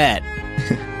I bet,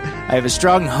 I have a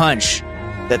strong hunch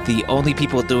that the only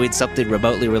people doing something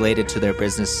remotely related to their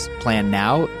business plan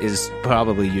now is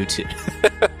probably you two.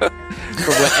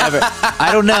 For whatever.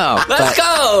 I don't know. Let's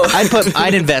go!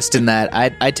 I'd invest in that.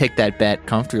 I'd take that bet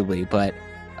comfortably. But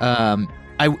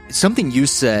something you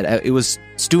said, it was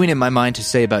stewing in my mind to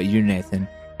say about you, Nathan.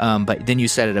 But then you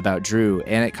said it about Drew,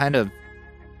 and it kind of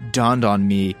dawned on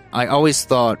me. I always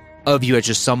thought of you as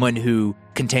just someone who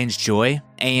contains joy,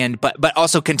 but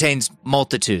also contains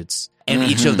multitudes, and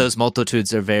each of those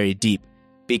multitudes are very deep,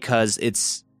 because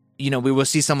it's, we will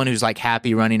see someone who's like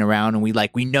happy running around, and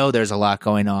we know there's a lot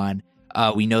going on.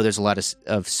 We know there's a lot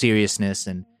of seriousness,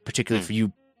 and particularly for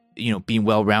you, being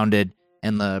well-rounded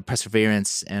and the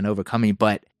perseverance and overcoming.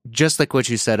 But just like what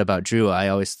you said about Drew, I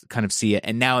always kind of see it,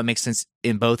 and now it makes sense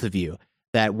in both of you,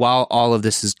 that while all of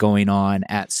this is going on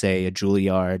at, say, a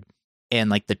Juilliard, and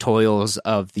like the toils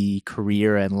of the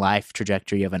career and life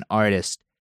trajectory of an artist,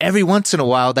 every once in a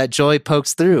while that joy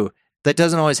pokes through. That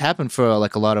doesn't always happen for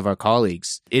like a lot of our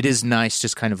colleagues. It is nice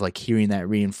just kind of like hearing that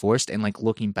reinforced and like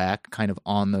looking back kind of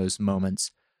on those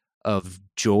moments of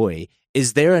joy.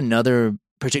 Is there another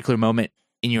particular moment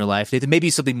in your life,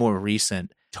 maybe something more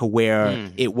recent, to where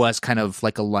it was kind of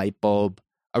like a light bulb,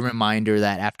 a reminder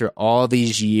that after all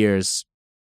these years,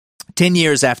 10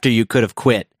 years after you could have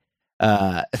quit,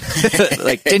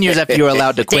 like 10 years after you were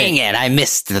allowed to quit. Dang it, I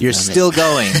missed it. You're still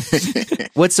going.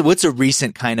 What's a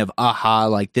recent kind of aha,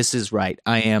 like, this is right,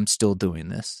 I am still doing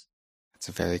this? That's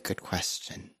a very good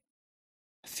question.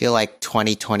 I feel like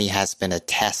 2020 has been a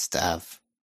test of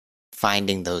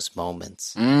finding those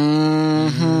moments.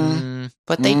 But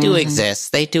they do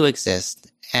exist. They do exist.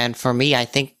 And for me, I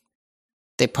think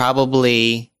they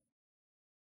probably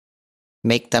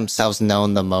make themselves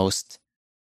known the most.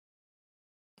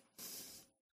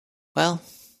 Well,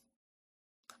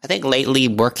 I think lately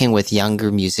working with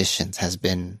younger musicians has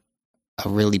been a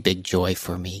really big joy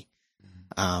for me.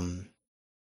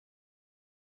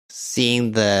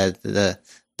 Seeing the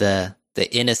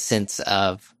innocence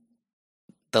of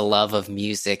the love of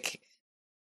music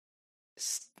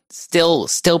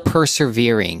still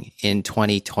persevering in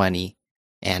 2020.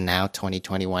 And now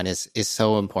 2021 is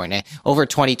so important. Over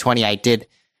 2020,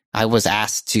 I was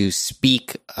asked to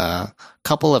speak a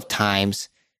couple of times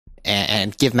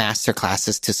and give master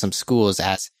classes to some schools,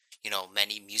 as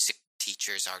many music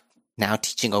teachers are now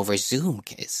teaching over Zoom.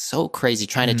 It's so crazy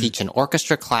trying to teach an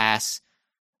orchestra class,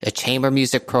 a chamber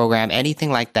music program,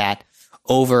 anything like that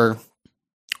over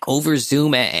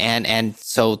Zoom. And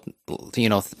so,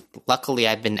 luckily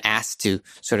I've been asked to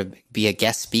sort of be a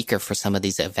guest speaker for some of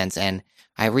these events. And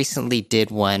I recently did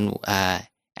one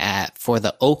for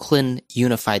the Oakland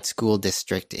Unified School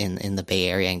District in the Bay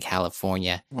Area in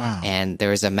California. Wow. And there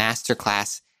was a master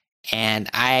class, and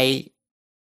it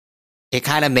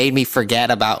kind of made me forget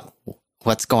about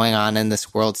what's going on in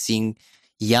this world, seeing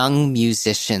young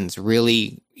musicians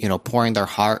really, pouring their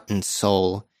heart and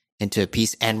soul into a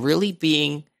piece, and really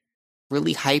being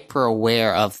really hyper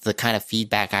aware of the kind of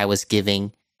feedback I was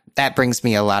giving. That brings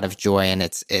me a lot of joy. And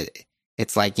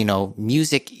it's like,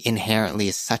 music inherently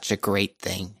is such a great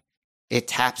thing. It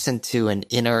taps into an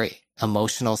inner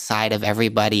emotional side of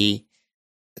everybody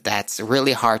that's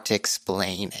really hard to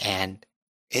explain. And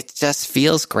it just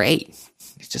feels great.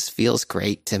 It just feels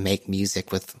great to make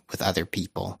music with other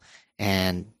people,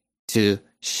 and to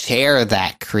share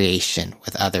that creation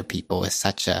with other people is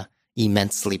such a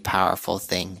immensely powerful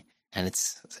thing. And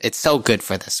it's so good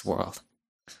for this world.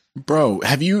 Bro,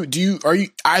 are you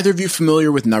either of you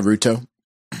familiar with Naruto?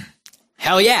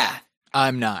 Hell yeah.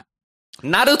 I'm not.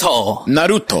 Naruto.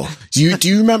 Do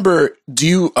you remember,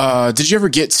 did you ever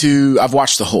get to, I've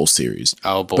watched the whole series.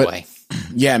 Oh boy. But,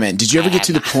 yeah, man. Did you ever get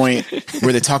to the point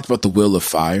where they talked about the will of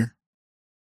fire?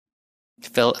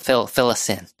 Fill us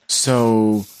in.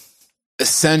 So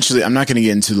essentially, I'm not going to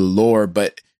get into the lore,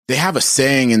 but they have a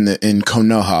saying in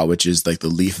Konoha, which is like the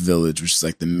Leaf Village, which is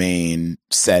like the main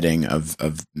setting of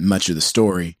much of the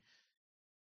story.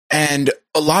 And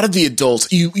a lot of the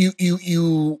adults,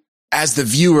 you as the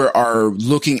viewer are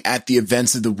looking at the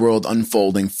events of the world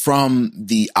unfolding from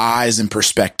the eyes and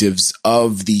perspectives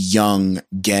of the young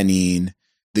Genin,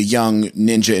 the young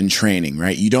ninja in training,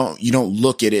 right? You don't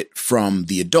look at it from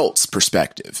the adult's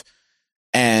perspective.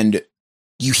 And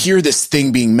you hear this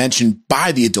thing being mentioned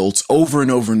by the adults over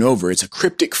and over and over. It's a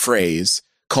cryptic phrase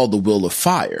called the will of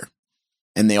fire.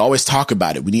 And they always talk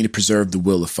about it. We need to preserve the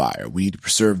will of fire. We need to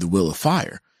preserve the will of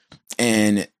fire.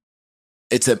 And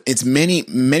it's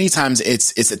many times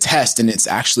it's a test, and it's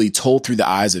actually told through the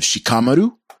eyes of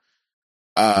Shikamaru,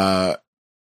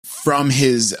 from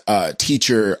his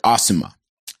teacher Asuma.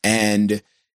 And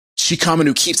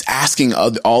Shikamaru keeps asking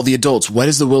all the adults, what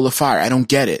is the will of fire? I don't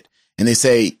get it. And they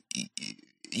say,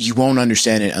 you won't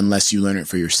understand it unless you learn it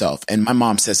for yourself. And my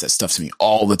mom says that stuff to me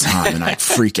all the time, and I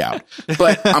freak out.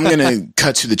 But I'm going to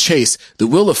cut to the chase. The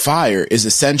will of fire is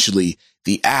essentially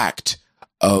the act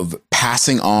of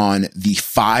passing on the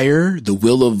fire, the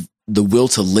will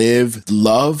to live,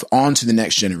 love on to the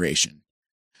next generation.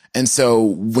 And so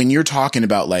when you're talking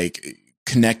about like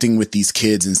connecting with these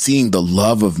kids and seeing the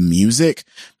love of music,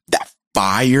 that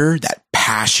fire, that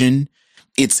passion,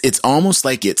 it's almost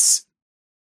like it's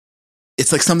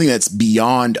like something that's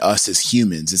beyond us as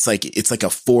humans. It's like a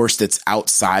force that's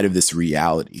outside of this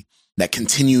reality that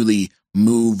continually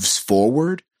moves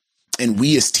forward. And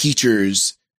we as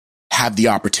teachers have the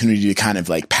opportunity to kind of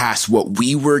like pass what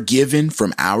we were given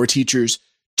from our teachers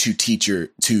to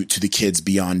the kids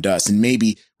beyond us. And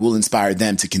maybe we'll inspire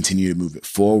them to continue to move it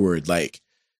forward. Like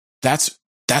that's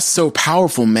so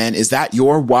powerful, man. Is that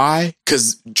your why?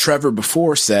 Because Trevor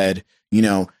before said,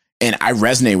 and I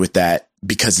resonate with that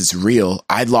because it's real.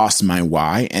 I lost my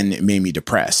why and it made me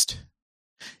depressed.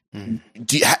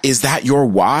 Is that your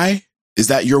why? Is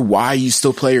that your why you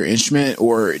still play your instrument,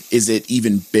 or is it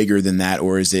even bigger than that,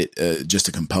 or is it just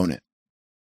a component?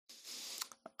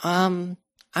 I'm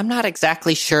not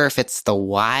exactly sure if it's the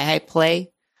why I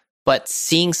play, but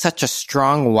seeing such a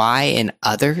strong why in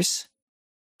others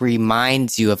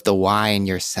reminds you of the why in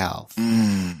yourself.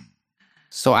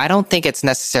 So I don't think it's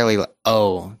necessarily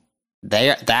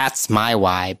like, that's my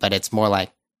why, but it's more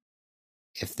like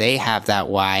if they have that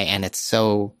why and it's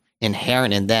so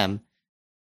inherent in them.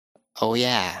 Oh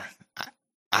yeah,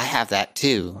 I have that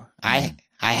too. I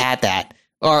had that.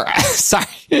 Or sorry,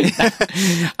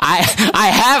 I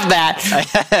have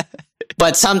that.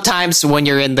 But sometimes when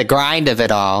you're in the grind of it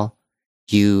all,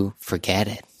 you forget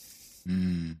it.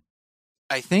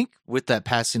 I think with that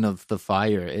passing of the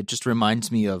fire, it just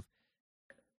reminds me of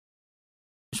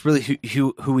it's really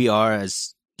who we are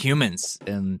as humans,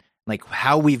 and like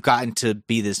how we've gotten to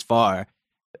be this far.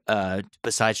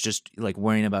 Besides just like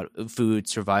worrying about food,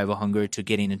 survival, hunger, to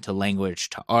getting into language,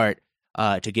 to art,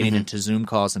 to getting into Zoom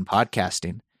calls and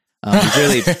podcasting. We've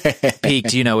really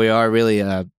peaked. We are really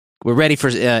we're ready for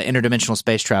interdimensional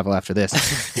space travel after this.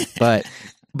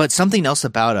 But something else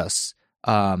about us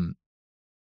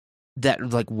that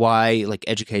like why like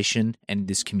education and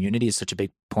this community is such a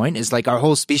big point is like our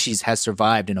whole species has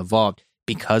survived and evolved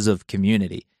because of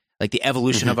community. Like the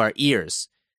evolution of our ears.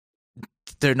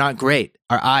 They're not great.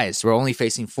 Our eyes, we're only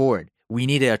facing forward. We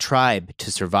need a tribe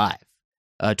to survive,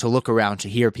 to look around, to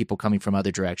hear people coming from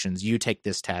other directions. You take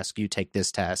this task, you take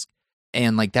this task.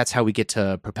 And like that's how we get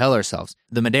to propel ourselves.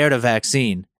 The Moderna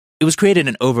vaccine, it was created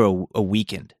in over a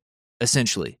weekend,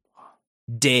 essentially.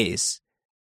 Days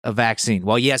of vaccine.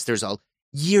 Well, yes, there's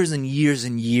years and years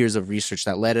and years of research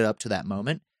that led it up to that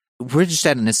moment. We're just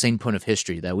at an insane point of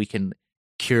history that we can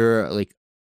cure like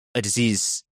a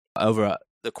disease over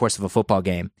the course of a football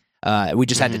game. We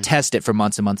just had to test it for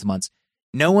months and months and months.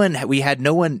 No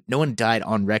one died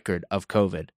on record of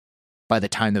COVID by the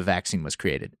time the vaccine was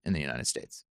created in the United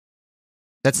States.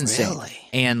 That's insane. Really?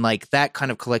 And like that kind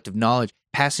of collective knowledge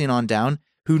passing on down,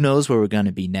 who knows where we're going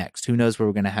to be next? Who knows where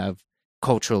we're going to have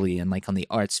culturally and like on the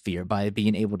art sphere by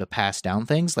being able to pass down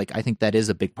things? Like I think that is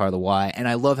a big part of the why. And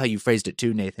I love how you phrased it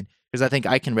too, Nathan, because I think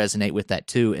I can resonate with that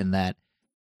too, in that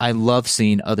I love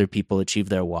seeing other people achieve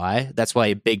their why. That's why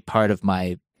a big part of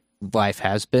my life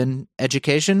has been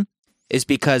education, is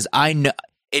because I know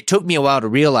it took me a while to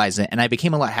realize it. And I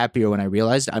became a lot happier when I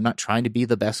realized I'm not trying to be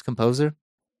the best composer.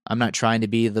 I'm not trying to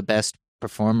be the best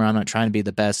performer. I'm not trying to be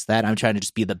the best that. I'm trying to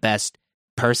just be the best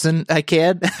person I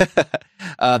can,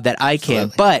 that I can.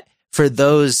 Absolutely. But for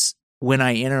those, when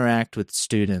I interact with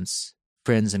students,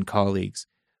 friends, and colleagues,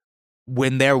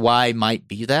 when their why might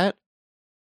be that,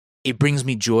 it brings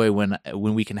me joy when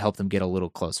we can help them get a little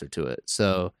closer to it.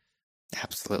 So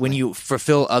Absolutely. when you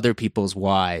fulfill other people's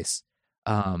whys,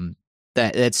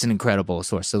 that's an incredible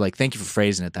source. So like, thank you for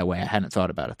phrasing it that way. I hadn't thought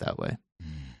about it that way.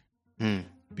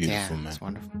 Beautiful, man. That's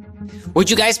wonderful. Would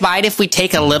you guys mind if we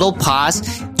take a little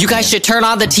pause? You guys should turn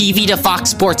on the TV to Fox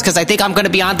Sports because I think I'm going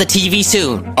to be on the TV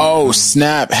soon. Oh,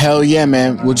 snap. Hell yeah,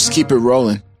 man. We'll just keep it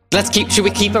rolling. Should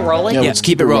we keep it rolling? Yeah, let's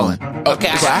keep it rolling.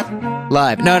 Okay. Clap?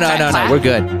 Live. No. We're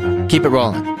good. Keep it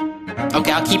rolling.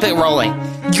 Okay, I'll keep it rolling.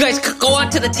 You guys go on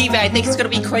to the TV. I think it's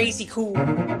going to be crazy cool.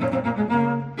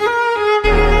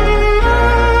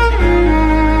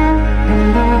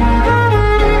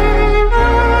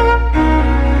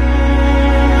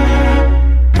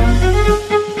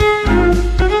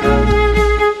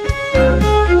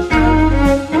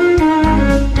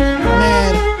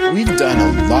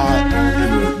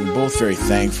 Very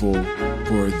thankful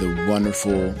for the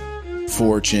wonderful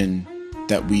fortune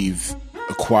that we've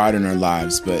acquired in our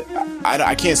lives, but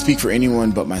I can't speak for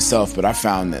anyone but myself, but I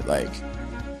found that like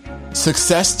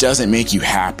success doesn't make you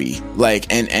happy,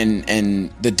 like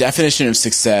and the definition of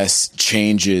success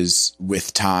changes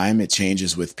with time, it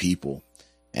changes with people,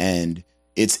 and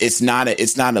it's not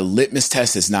a litmus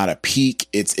test, it's not a peak,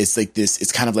 it's like this,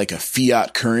 it's kind of like a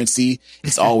fiat currency,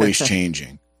 it's always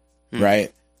changing.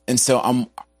 Right? And so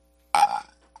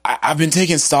I've been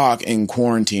taking stock in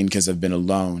quarantine because I've been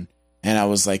alone. And I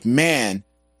was like, man,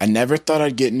 I never thought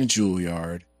I'd get in a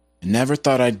Juilliard. I never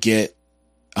thought I'd get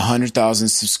 100,000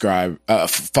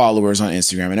 followers on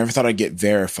Instagram. I never thought I'd get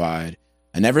verified.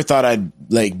 I never thought I'd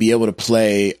like be able to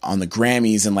play on the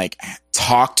Grammys and like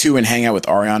talk to and hang out with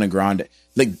Ariana Grande.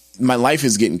 Like my life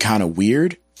is getting kind of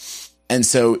weird. And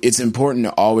so it's important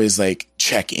to always like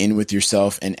check in with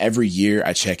yourself. And every year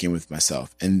I check in with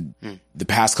myself. And the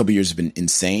past couple of years have been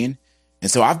insane. And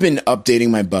so I've been updating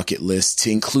my bucket list to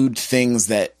include things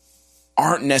that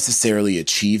aren't necessarily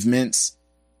achievements.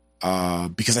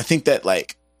 Because I think that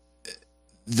like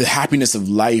the happiness of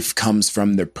life comes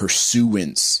from the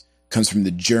pursuance, comes from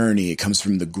the journey. It comes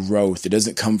from the growth. It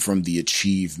doesn't come from the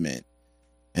achievement.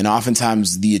 And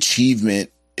oftentimes the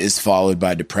achievement is followed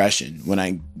by depression. When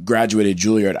I graduated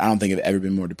Juilliard, I don't think I've ever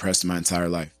been more depressed in my entire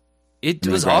life. It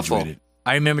was awful.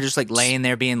 I remember just like laying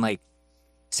there being like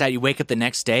sad. You wake up the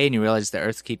next day and you realize the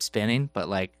earth keeps spinning, but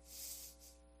like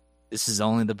this is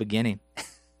only the beginning.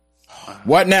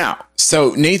 What now?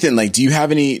 So Nathan, like, do you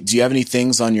have any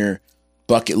things on your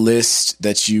bucket list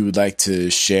that you would like to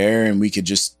share, and we could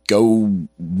just go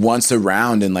once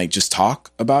around and like just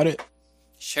talk about it?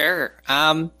 Sure.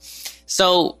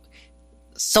 So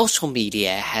social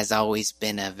media has always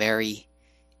been a very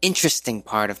interesting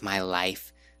part of my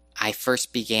life. I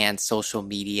first began social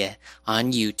media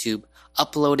on YouTube,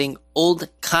 uploading old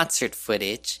concert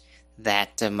footage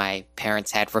that my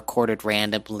parents had recorded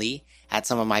randomly at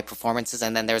some of my performances.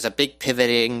 And then there was a big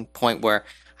pivoting point where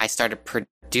I started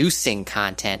producing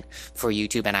content for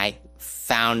YouTube, and I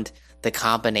found the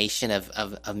combination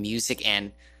of music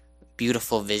and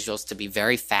beautiful visuals to be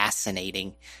very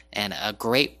fascinating and a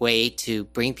great way to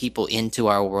bring people into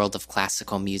our world of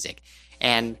classical music.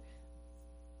 And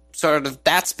sort of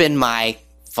that's been my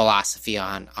philosophy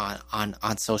on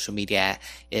social media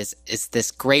is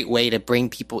this great way to bring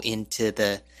people into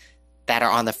that are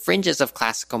on the fringes of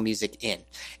classical music in.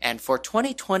 And for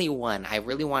 2021, I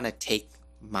really want to take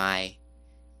my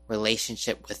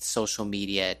relationship with social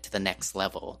media to the next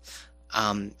level.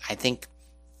 I think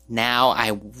now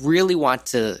I really want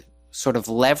to sort of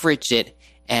leverage it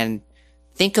and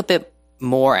think a bit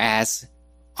more as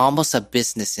almost a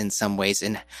business in some ways,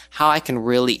 and how I can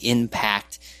really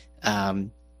impact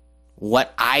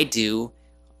what I do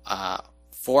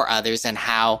for others and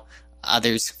how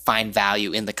others find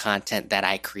value in the content that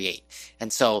I create.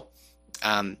 And so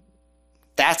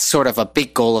that's sort of a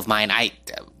big goal of mine.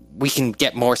 We can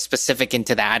get more specific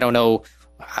into that. I don't know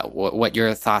what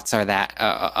your thoughts are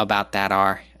about that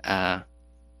are.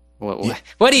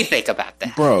 What do you think about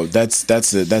that, bro?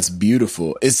 That's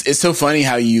beautiful. It's so funny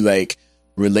how you like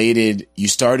related. You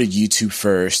started YouTube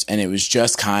first, and it was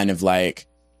just kind of like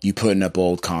you putting up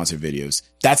old concert videos.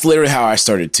 That's literally how I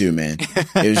started too, man.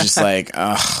 It was just like,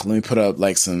 let me put up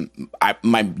like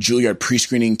my Juilliard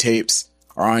pre-screening tapes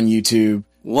are on YouTube.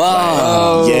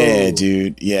 Whoa. Like, yeah,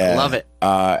 dude. Yeah. I love it.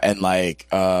 And like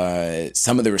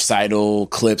some of the recital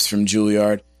clips from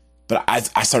Juilliard. But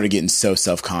I started getting so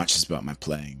self-conscious about my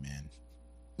playing, man.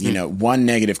 You know, one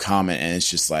negative comment and it's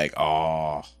just like,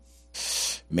 oh,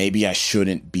 maybe I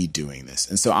shouldn't be doing this.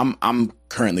 And so I'm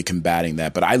currently combating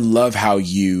that. But I love how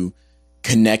you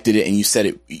connected it and you said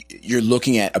it. You're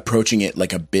looking at approaching it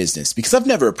like a business, because I've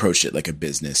never approached it like a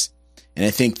business. And I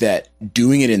think that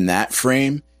doing it in that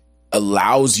frame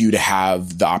allows you to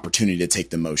have the opportunity to take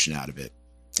the emotion out of it.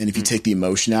 And if you take the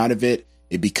emotion out of it,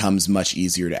 it becomes much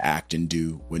easier to act and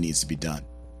do what needs to be done.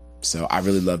 So I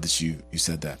really love that you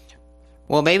said that.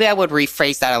 Well, maybe I would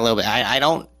rephrase that a little bit. I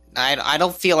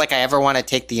don't feel like I ever want to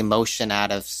take the emotion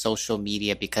out of social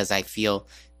media, because I feel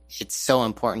it's so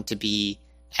important to be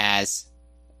as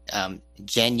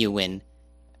genuine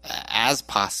as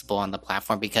possible on the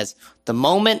platform, because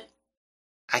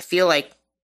I feel like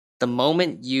the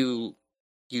moment you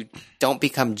don't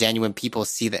become genuine, people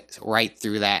see that right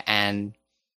through that, and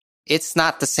it's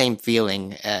not the same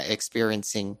feeling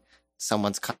experiencing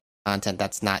someone's content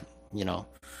that's not,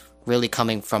 really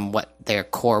coming from what their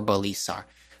core beliefs are.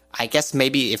 I guess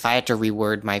maybe if I had to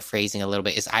reword my phrasing a little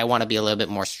bit, is I want to be a little bit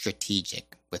more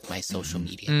strategic with my social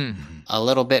media, a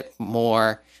little bit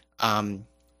more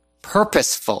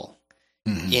purposeful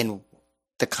in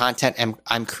the content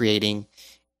I'm creating,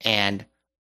 and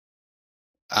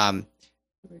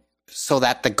so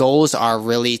that the goals are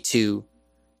really to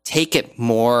take it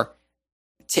more,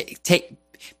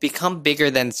 become bigger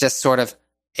than just sort of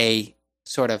a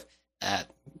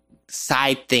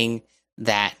side thing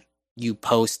that you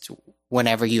post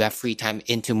whenever you have free time,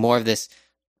 into more of this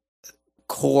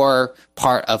core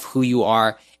part of who you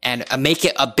are, and make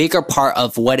it a bigger part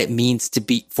of what it means to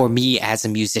be for me as a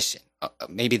musician.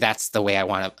 Maybe that's the way I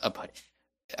want to put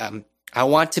it. I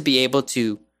want to be able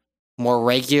to more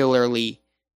regularly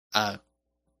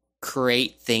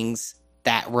create things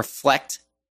that reflect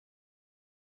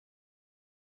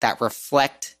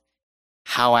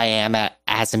how I am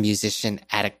as a musician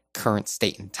at a current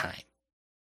state in time.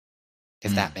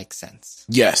 If that makes sense.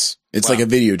 Yes. It's like a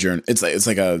video journal. It's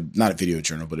like a, not a video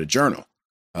journal, but a journal,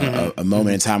 a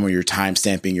moment in time where you're time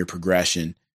stamping your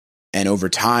progression. And over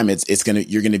time,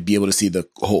 you're going to be able to see the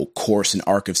whole course and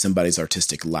arc of somebody's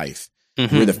artistic life.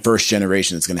 We're the first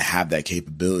generation that's going to have that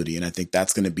capability. And I think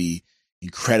that's going to be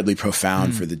incredibly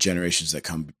profound for the generations that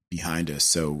come behind us.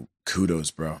 So kudos,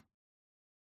 bro.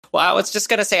 Well, I was just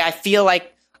going to say, I feel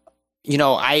like,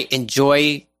 I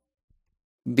enjoy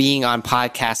being on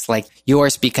podcasts like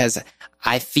yours, because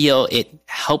I feel it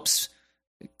helps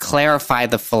clarify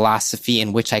the philosophy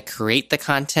in which I create the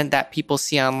content that people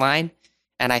see online.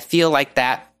 And I feel like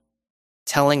that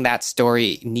telling that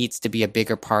story needs to be a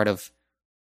bigger part of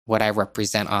what I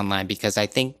represent online, because I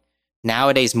think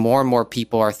nowadays more and more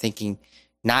people are thinking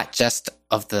not just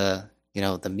of the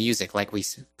music, like we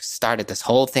started this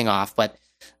whole thing off, but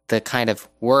the kind of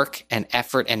work and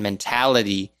effort and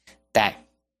mentality that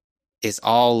is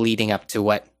all leading up to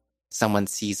what someone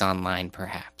sees online,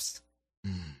 perhaps.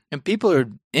 And people are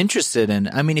interested in,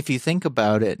 if you think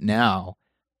about it now,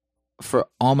 for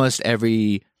almost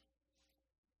every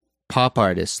pop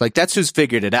artist, like that's who's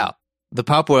figured it out. The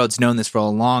pop world's known this for a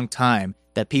long time,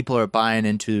 that people are buying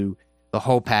into the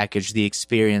whole package, the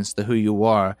experience, the who you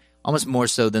are, almost more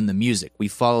so than the music. We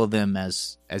follow them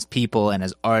as people and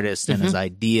as artists and as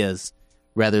ideas,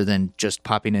 rather than just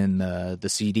popping in the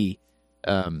CD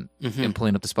and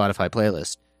pulling up the Spotify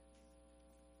playlist.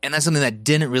 And that's something that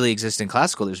didn't really exist in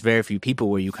classical. There's very few people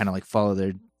where you kind of like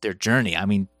follow their journey.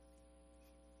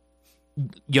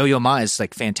 Yo-Yo Ma is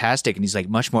like fantastic, and he's like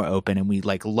much more open, and we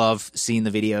like love seeing the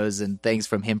videos and things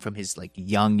from him from his like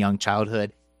young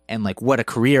childhood, and like what a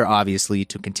career, obviously,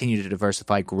 to continue to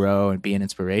diversify, grow, and be an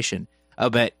inspiration.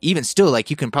 But even still, like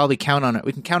we can count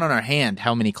on our hand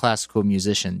how many classical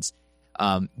musicians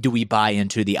do we buy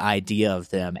into the idea of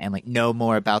them and like know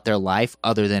more about their life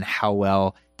other than how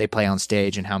well they play on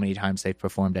stage and how many times they've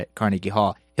performed at Carnegie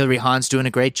Hall. Hilary Hahn's doing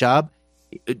a great job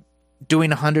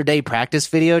doing 100-day practice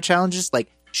video challenges,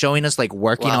 like showing us like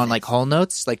working on like whole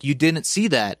notes. Like you didn't see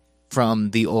that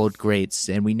from the old greats,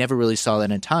 and we never really saw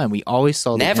that in time. We always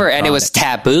saw never, and it was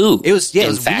taboo. It was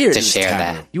weird to share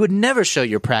that. You would never show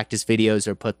your practice videos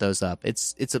or put those up.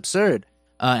 It's absurd.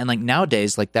 And like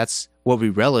nowadays, like that's what we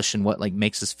relish and what like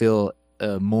makes us feel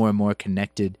more and more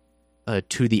connected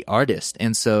to the artist.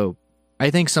 And so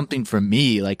I think something for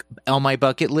me, like on my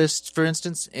bucket list, for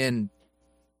instance,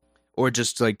 or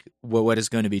just like what is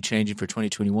going to be changing for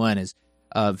 2021 is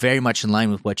very much in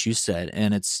line with what you said.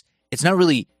 And it's not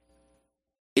really,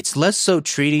 it's less so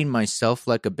treating myself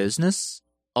like a business,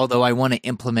 although I want to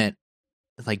implement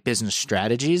like business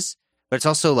strategies, but it's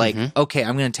also like, okay,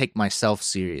 I'm going to take myself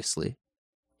seriously.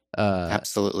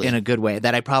 Absolutely. In a good way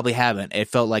that I probably haven't. It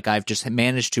felt like I've just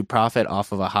managed to profit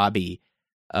off of a hobby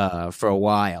for a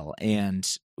while. And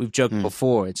we've joked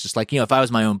before. It's just like, if I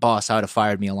was my own boss, I would have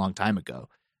fired me a long time ago.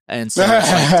 And so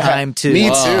it's like time to me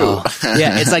too.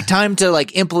 Yeah, it's like time to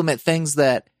like implement things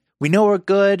that we know are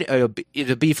good.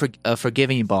 It'll be for a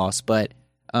forgiving boss, but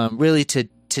really to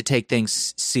take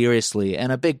things seriously.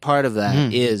 And a big part of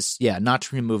that is not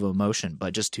to remove emotion,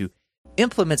 but just to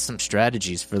implement some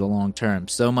strategies for the long term.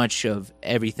 So much of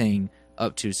everything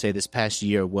up to, say, this past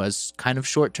year was kind of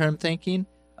short-term thinking.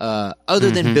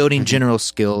 Other than building general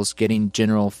skills, getting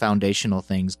general foundational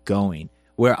things going,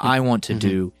 where I want to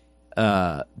do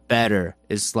better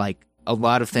is like a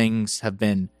lot of things have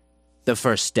been the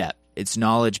first step. It's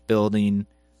knowledge building,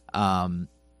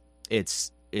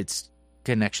 it's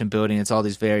connection building, it's all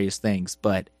these various things,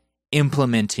 but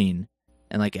implementing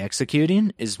and like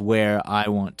executing is where I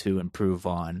want to improve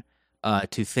on,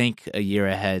 to think a year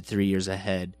ahead, 3 years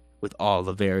ahead with all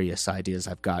the various ideas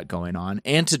I've got going on,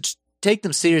 and to take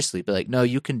them seriously. Be like, no,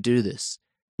 you can do this.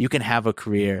 You can have a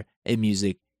career in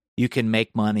music. You can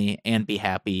make money and be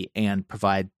happy and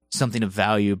provide something of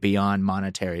value beyond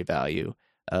monetary value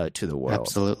to the world.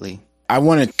 Absolutely. I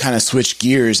want to kind of switch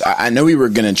gears. I know we were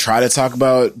going to try to talk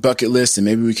about bucket lists, and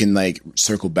maybe we can like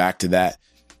circle back to that.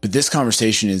 But this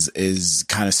conversation is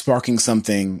kind of sparking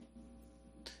something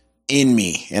in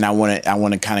me, and I want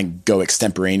to kind of go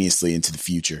extemporaneously into the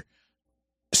future.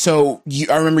 So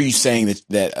I remember you saying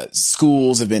that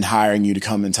schools have been hiring you to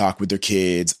come and talk with their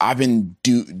kids. I've been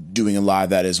doing a lot of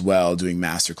that as well, doing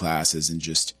master classes and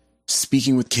just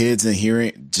speaking with kids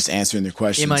and just answering their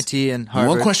questions. MIT and Harvard.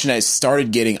 One question I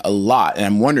started getting a lot, and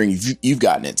I'm wondering if you've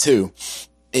gotten it too,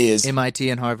 is MIT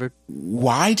and Harvard.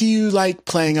 Why do you like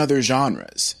playing other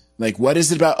genres? Like, what is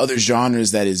it about other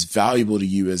genres that is valuable to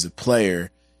you as a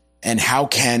player? And how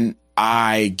can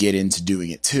I get into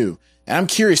doing it too? And I'm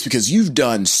curious because you've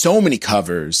done so many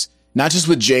covers, not just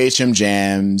with JHM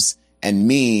Jams and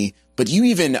me, but you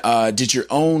even did your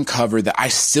own cover that I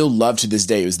still love to this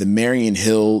day. It was the Marion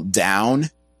Hill Down.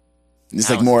 It's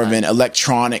like more of an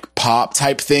electronic pop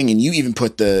type thing. And you even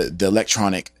put the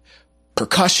electronic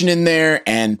percussion in there.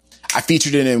 And I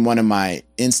featured it in one of my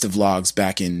Insta vlogs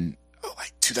back in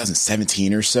like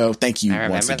 2017 or so. Thank you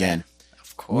once again. That.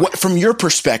 What, from your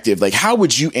perspective, like, how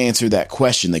would you answer that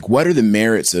question? Like, what are the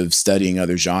merits of studying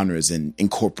other genres and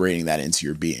incorporating that into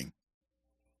your being?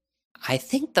 I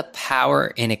think the power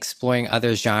in exploring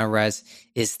other genres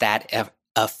is that it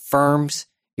affirms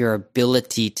your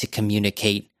ability to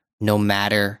communicate no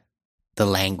matter the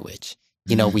language.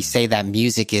 You know, we say that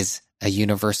music is a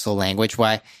universal language.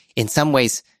 Why, in some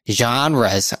ways,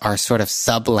 genres are sort of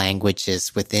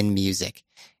sub-languages within music.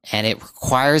 And it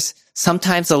requires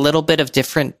sometimes a little bit of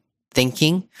different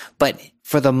thinking, but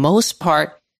for the most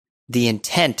part, the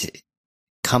intent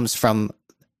comes from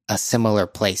a similar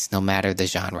place, no matter the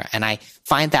genre. And I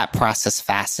find that process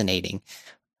fascinating.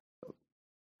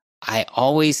 I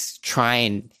always try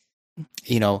and,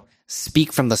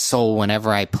 speak from the soul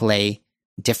whenever I play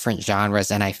different genres,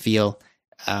 and I feel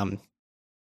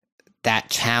that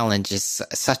challenge is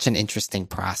such an interesting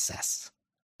process.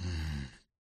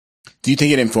 Do you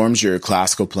think it informs your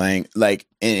classical playing? Like,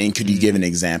 and could you give an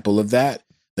example of that?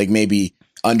 Like maybe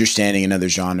understanding another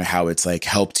genre, how it's like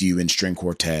helped you in string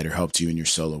quartet or helped you in your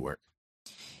solo work?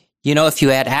 If you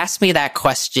had asked me that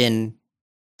question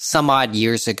some odd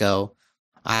years ago,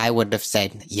 I would have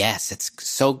said, yes, it's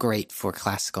so great for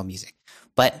classical music.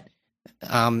 But,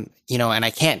 and I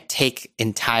can't take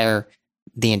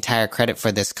the entire credit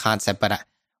for this concept, but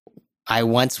I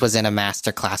once was in a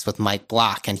master class with Mike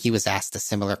Block, and he was asked a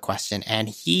similar question, and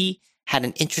he had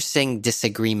an interesting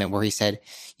disagreement where he said,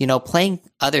 playing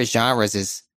other genres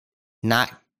is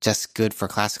not just good for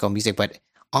classical music, but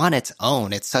on its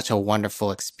own, it's such a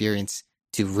wonderful experience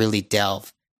to really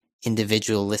delve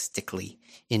individualistically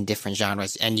in different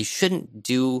genres. And you shouldn't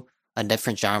do a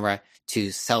different genre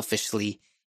to selfishly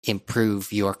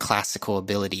improve your classical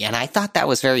ability. And I thought that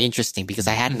was very interesting because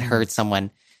I hadn't heard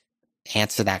someone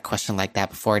answer that question like that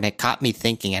before, and it got me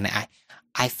thinking. And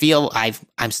I feel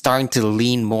I'm starting to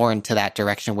lean more into that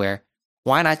direction where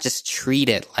why not just treat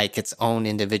it like its own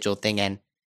individual thing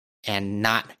and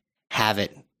not have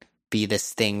it be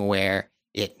this thing where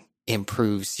it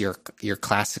improves your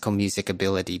classical music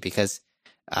ability? Because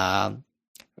I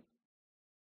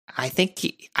think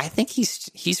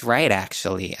he's right,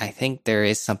 actually. I think there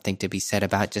is something to be said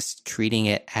about just treating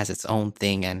it as its own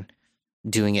thing and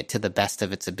doing it to the best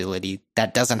of its ability.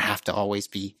 That doesn't have to always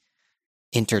be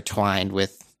intertwined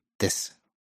with this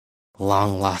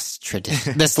long lost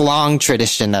tradition, this long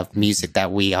tradition of music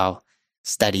that we all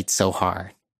studied so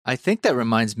hard. I think that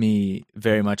reminds me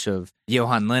very much of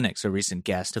Johan Lennox, a recent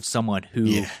guest, of someone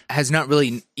who has not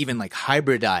really even like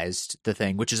hybridized the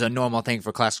thing, which is a normal thing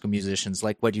for classical musicians,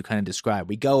 like what you kind of described.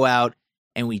 We go out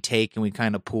and we take and we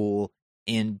kind of pull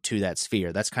into that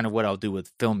sphere. That's kind of what I'll do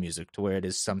with film music, to where it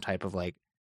is some type of like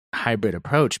hybrid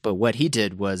approach. But what he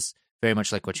did was very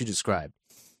much like what you described.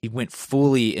 He went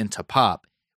fully into pop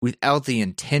without the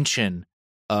intention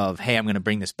of, hey, I'm going to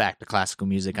bring this back to classical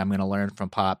music. I'm going to learn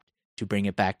from pop to bring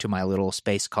it back to my little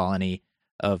space colony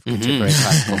of contemporary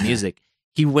classical music.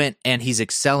 He went and he's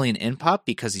excelling in pop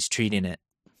because he's treating it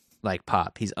like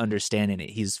pop. He's understanding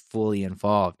it. He's fully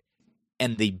involved.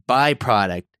 And the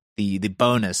byproduct, the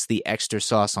bonus, the extra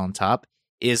sauce on top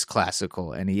is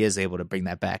classical, and he is able to bring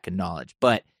that back in knowledge.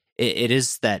 But it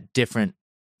is that different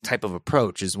type of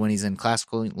approach. Is when he's in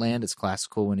classical land, it's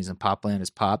classical. When he's in pop land, it's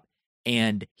pop.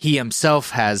 And he himself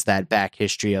has that back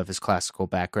history of his classical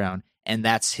background, and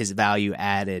that's his value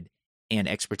added and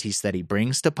expertise that he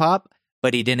brings to pop.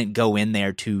 But he didn't go in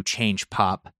there to change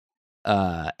pop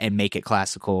and make it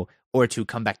classical, or to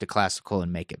come back to classical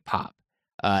and make it pop.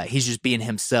 He's just being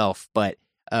himself, but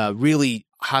really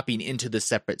hopping into the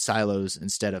separate silos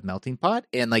instead of melting pot.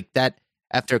 And like that,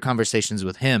 after conversations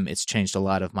with him, it's changed a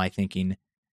lot of my thinking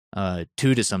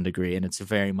to some degree. And it's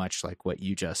very much like what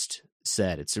you just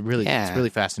said. It's really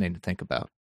fascinating to think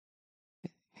about.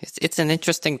 It's an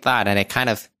interesting thought, and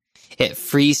it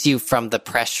frees you from the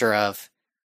pressure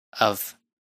of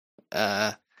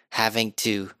having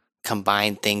to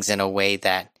combine things in a way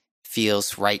that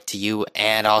feels right to you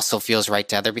and also feels right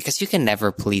to other, because you can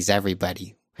never please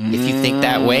everybody if you think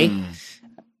that way.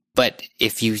 But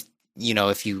if you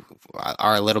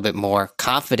are a little bit more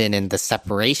confident in the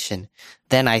separation,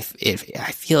 then I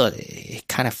feel it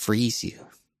kind of frees you.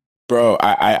 Bro,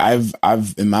 I've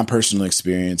in my personal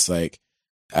experience, like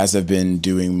as I've been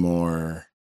doing more,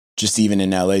 just even in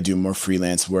LA, doing more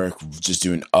freelance work, just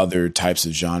doing other types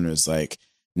of genres. Like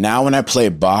now when I play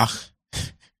Bach,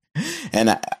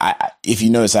 and I if you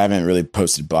notice, I haven't really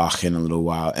posted Bach in a little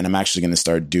while, and I'm actually going to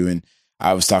start doing,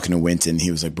 I was talking to Winton, he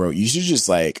was like, bro, you should just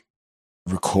like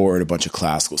record a bunch of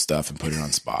classical stuff and put it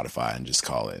on Spotify and just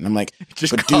call it. And I'm like,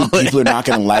 but dude, people are not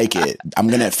going to like it. I'm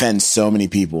going to offend so many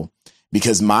people.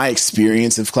 Because my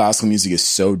experience of classical music is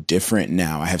so different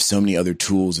now. I have so many other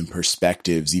tools and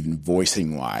perspectives, even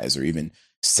voicing wise or even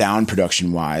sound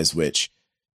production wise, which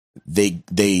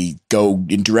they go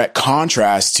in direct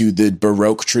contrast to the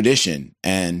Baroque tradition.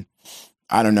 And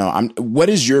I don't know. What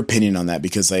is your opinion on that?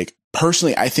 Because like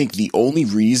personally, I think the only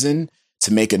reason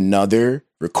to make another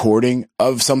recording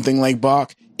of something like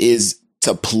Bach is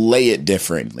to play it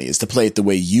differently, is to play it the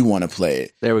way you want to play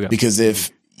it. There we go. Because if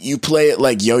you play it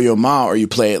like Yo-Yo Ma or you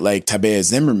play it like Tabea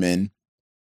Zimmerman,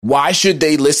 why should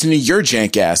they listen to your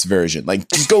jank ass version? Like,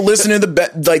 just go listen to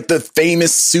the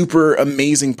famous, super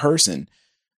amazing person.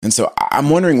 And so I'm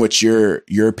wondering what your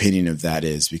opinion of that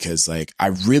is, because like I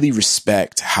really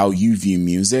respect how you view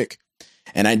music,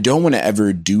 and I don't want to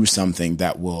ever do something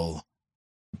that will,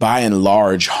 by and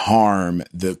large, harm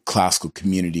the classical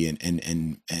community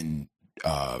and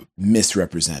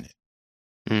misrepresent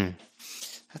it.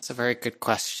 That's a very good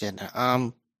question.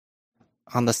 On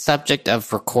the subject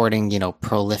of recording,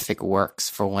 prolific works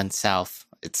for oneself,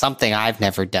 it's something I've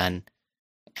never done.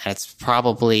 And it's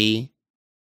probably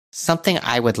something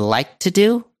I would like to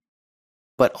do,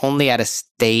 but only at a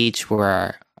stage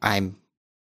where I'm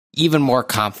even more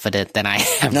confident than I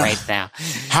am right now.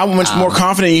 How much more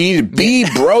confident you need to be,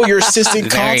 bro? You're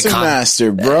assistant concert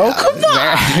master, bro. Come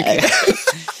on.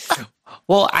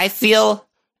 Well, I feel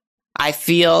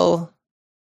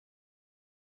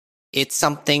it's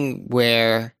something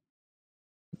where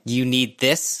you need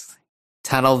this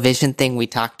tunnel vision thing we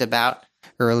talked about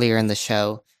earlier in the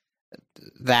show,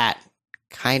 that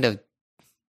kind of,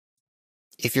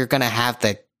 if you're going to have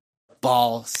the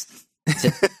balls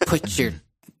to put your,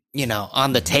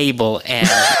 on the table and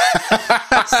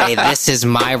say, this is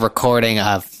my recording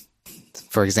of,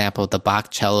 for example, the Bach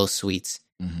cello suites.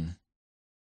 Mm-hmm.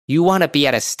 You want to be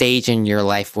at a stage in your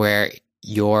life where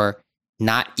you're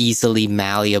not easily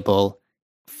malleable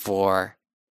for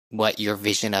what your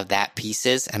vision of that piece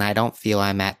is. And I don't feel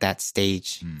I'm at that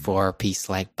stage for a piece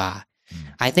like Bach.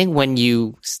 I think when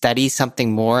you study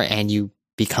something more and you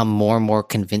become more and more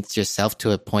convinced yourself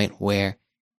to a point where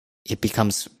it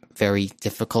becomes very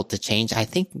difficult to change, I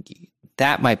think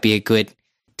that might be a good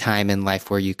time in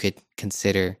life where you could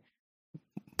consider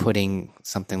putting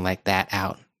something like that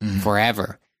out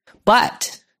forever.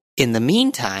 But in the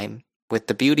meantime, with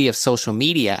the beauty of social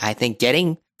media, I think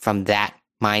getting from your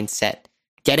mindset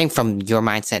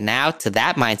now to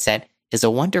that mindset is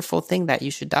a wonderful thing that you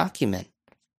should document.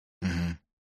 Mm-hmm. You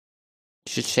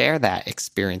should share that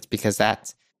experience, because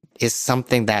that is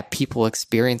something that people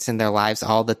experience in their lives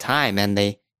all the time and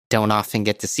they don't often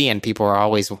get to see. And people are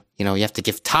always, you have to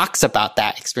give talks about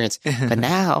that experience. But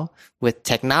now with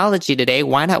technology today,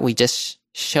 why not we just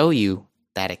show you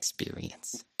that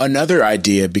experience? Another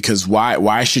idea, because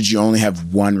why should you only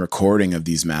have one recording of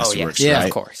these masterworks? Yeah, right?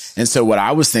 Of course. And so what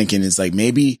I was thinking is like,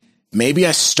 maybe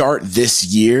I start this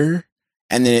year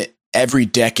and then every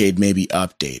decade maybe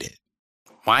update it.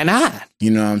 Why not?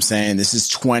 You know what I'm saying? This is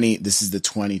the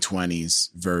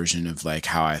 2020s version of like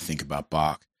how I think about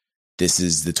Bach. This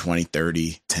is the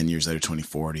 2030, 10 years later,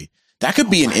 2040. That could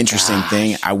be an interesting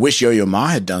thing. I wish Yo-Yo Ma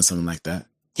had done something like that.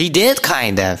 He did,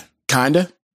 kind of. Kinda?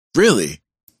 Really?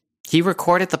 He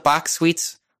recorded the Bach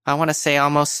suites, I want to say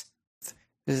almost,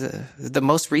 the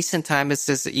most recent time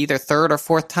is either third or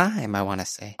fourth time, I want to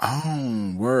say.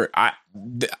 Oh, word.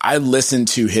 I listened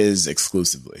to his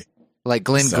exclusively. Like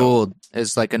Glenn Gould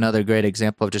is like another great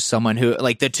example of just someone who,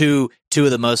 like the two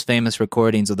of the most famous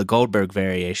recordings of the Goldberg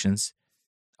variations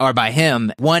are by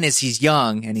him. One is he's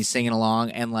young and he's singing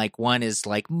along, and like one is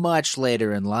like much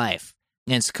later in life.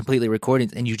 And it's completely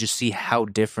recorded, and you just see how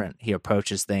different he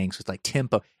approaches things with like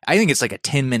tempo. I think it's like a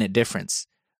 10-minute difference,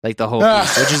 like the whole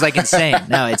piece, which is like insane.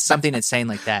 No, it's something insane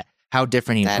like that. How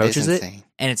different he approaches it,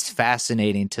 and it's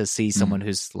fascinating to see someone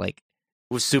who's like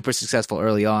was super successful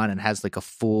early on and has like a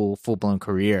full blown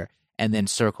career, and then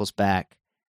circles back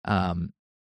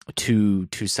to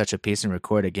such a piece and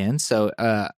record again. So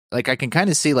like I can kind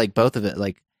of see like both of it.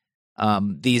 Like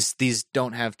these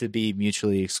don't have to be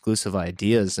mutually exclusive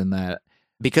ideas, in that.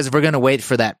 Because if we're going to wait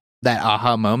for that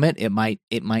aha moment, it might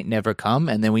never come,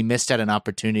 and then we missed out an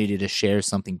opportunity to share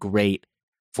something great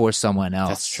for someone else.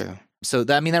 That's true. So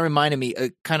that reminded me,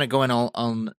 kind of going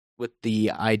on with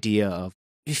the idea of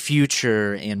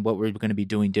future and what we're going to be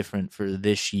doing different for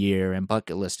this year and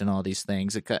bucket list and all these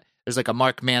things. There's like a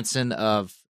Mark Manson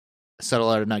of Subtle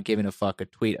Art of Not Giving a Fuck, a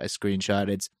tweet I screenshot.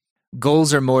 It's,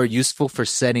 goals are more useful for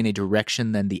setting a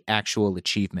direction than the actual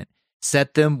achievement.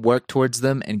 Set them, work towards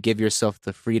them, and give yourself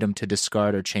the freedom to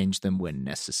discard or change them when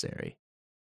necessary.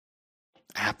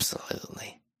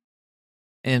 Absolutely.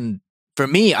 And for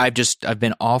me, I've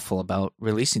been awful about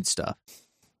releasing stuff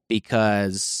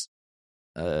because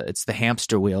it's the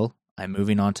hamster wheel. I'm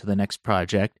moving on to the next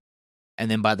project.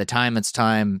 And then by the time it's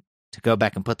time to go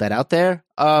back and put that out there,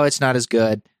 it's not as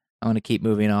good. I want to keep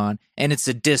moving on. And it's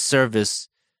a disservice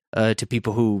to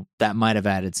people who that might have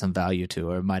added some value to,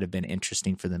 or might have been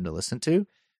interesting for them to listen to.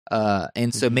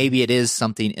 And so maybe it is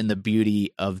something in the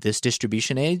beauty of this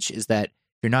distribution age, is that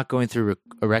you're not going through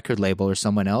a record label or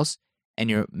someone else, and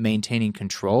you're maintaining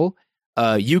control.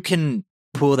 You can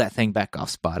pull that thing back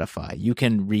off Spotify. You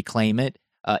can reclaim it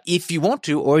if you want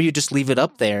to, or you just leave it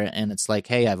up there and it's like,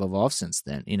 hey, I've evolved since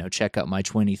then. Check out my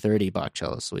 2030 Bach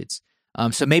cello suites.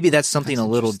 So maybe that's something a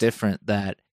little different,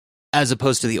 that as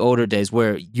opposed to the older days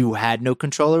where you had no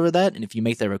control over that. And if you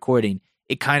make that recording,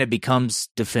 it kind of becomes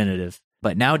definitive.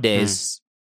 But nowadays,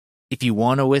 if you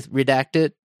want to redact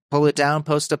it, pull it down,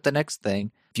 post up the next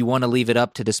thing. If you want to leave it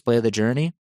up to display the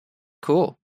journey,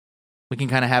 cool. We can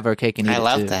kind of have our cake and eat it too. I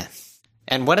love that.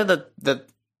 And one of the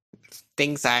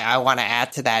things I want to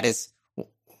add to that is,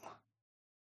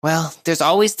 well, there's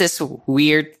always this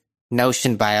weird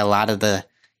notion by a lot of the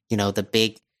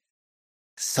big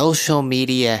social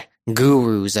media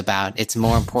gurus about it's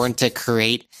more important to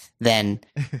create than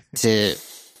to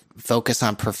focus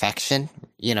on perfection.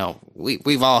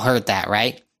 We've all heard that,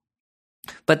 right?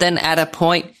 But then at a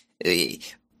point,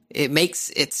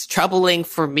 it's troubling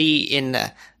for me in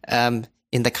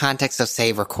the context of,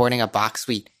 say, recording a Bach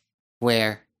suite,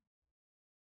 where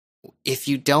if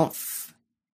you don't,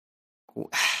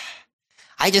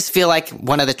 I just feel like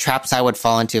one of the traps I would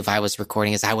fall into if I was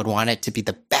recording is I would want it to be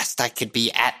the best I could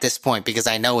be at this point, because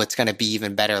I know it's going to be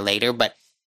even better later, but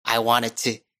I want it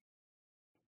to,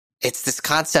 it's this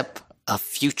concept of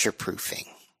future proofing.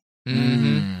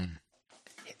 Mm-hmm.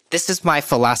 This is my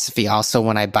philosophy also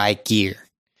when I buy gear.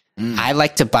 I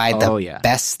like to buy the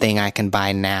best thing I can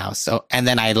buy now. And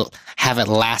then I have it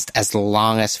last as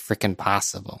long as freaking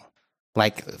possible.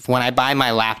 Like when I buy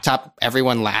my laptop,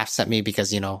 everyone laughs at me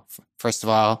because, first of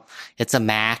all, it's a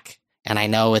Mac and I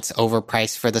know it's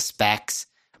overpriced for the specs,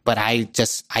 but I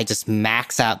just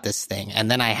max out this thing and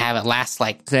then I have it last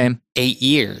like 8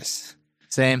 years.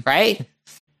 Same. Right?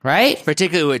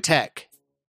 Particularly with tech.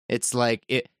 It's like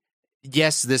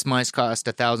yes, this might cost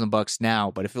 $1,000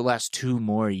 now, but if it lasts 2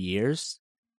 more years,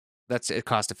 that's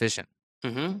cost efficient.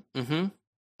 How's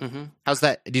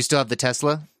that? Do you still have the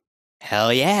Tesla?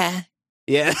 Hell yeah.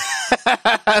 Yeah.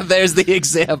 There's the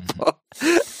example.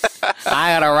 I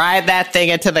gotta ride that thing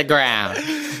into the ground.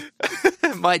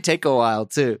 It might take a while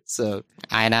too. So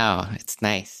I know. It's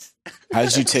nice. How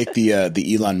did you take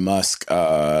the Elon Musk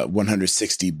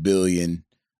 160 billion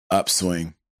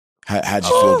upswing? How'd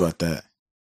you feel about that?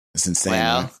 It's insane.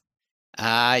 Well,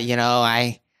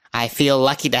 right? I feel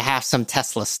lucky to have some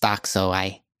Tesla stock, so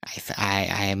I'm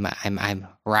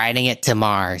riding it to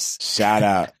Mars. Shout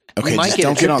out. Okay, just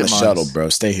don't get on the shuttle, bro.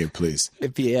 Stay here, please. You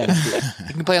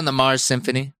can play on the Mars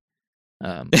Symphony.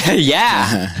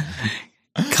 Yeah.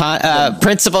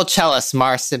 Principal cellist,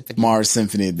 Mars Symphony. Mars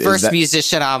Symphony. First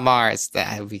musician on Mars.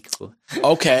 That would be cool.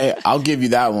 Okay, I'll give you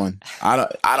that one. I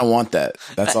don't want that.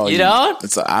 That's all. You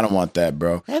don't? I don't want that,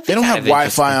 bro. They don't have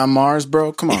Wi-Fi on Mars,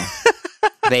 bro. Come on.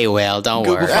 They will. Don't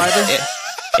Google worry. Fiber?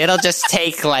 It'll just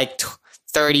take like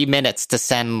 30 minutes to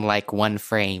send like one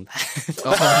frame.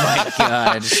 Oh my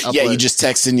God. Yeah, you just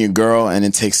text in your girl and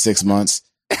it takes 6 months.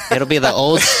 It'll be the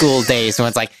old school days when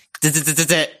it's like. Oh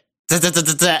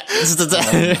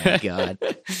my God.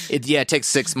 It takes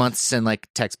 6 months to send like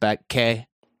text back K.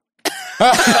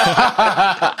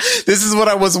 This is what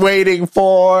I was waiting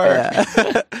for.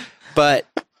 Yeah. But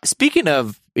speaking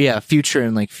of future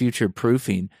and like future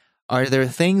proofing, are there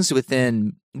things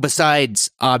within,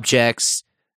 besides objects,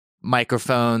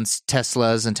 microphones,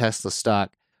 Teslas and Tesla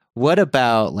stock, what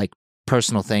about like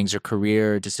personal things or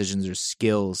career decisions or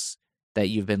skills that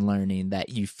you've been learning that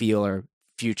you feel are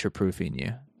future proofing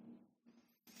you?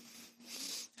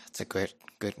 That's a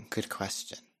good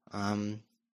question.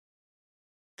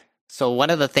 So one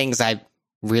of the things I've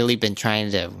really been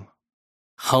trying to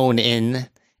hone in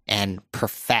and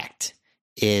perfect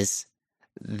is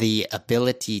the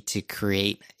ability to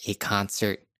create a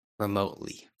concert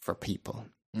remotely for people.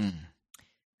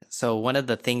 So one of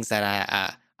the things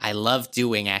that I love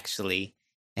doing, actually,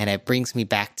 and it brings me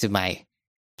back to my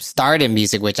start in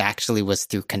music, which actually was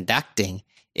through conducting,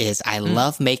 is I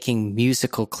love making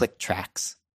musical click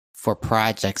tracks for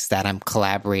projects that I'm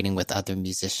collaborating with other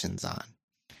musicians on.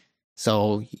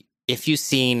 So if you've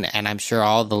seen, and I'm sure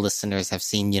all the listeners have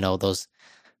seen, those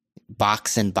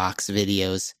box and box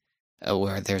videos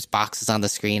where there's boxes on the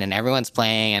screen and everyone's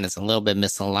playing and it's a little bit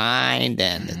misaligned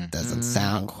and it doesn't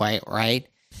sound quite right.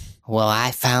 Well, I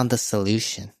found the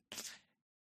solution.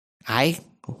 I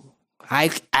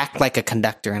act like a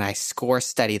conductor and I score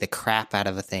study the crap out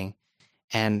of a thing.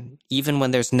 And even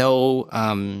when there's no,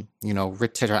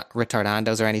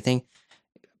 retardandos or anything,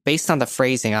 based on the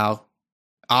phrasing, I'll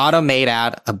automate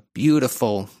out a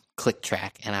beautiful click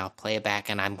track and I'll play it back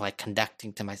and I'm like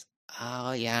conducting to myself.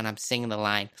 Oh, yeah, and I'm singing the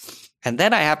line. And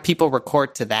then I have people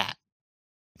record to that.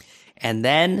 And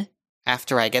then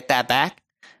after I get that back,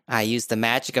 I use the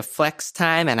magic of flex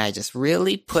time and I just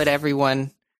really put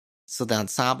everyone so the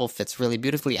ensemble fits really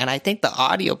beautifully. And I think the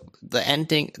audio, the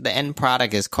end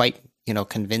product is quite,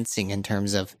 convincing in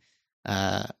terms of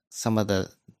some of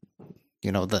the,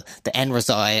 the end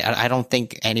result. I don't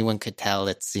think anyone could tell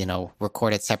it's,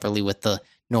 recorded separately with the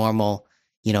normal,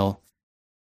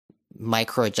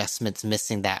 micro adjustments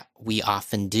missing that we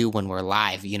often do when we're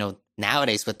live.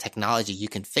 Nowadays with technology, you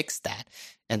can fix that.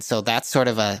 And so that's sort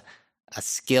of a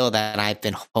skill that I've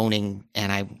been honing,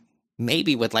 and I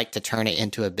maybe would like to turn it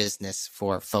into a business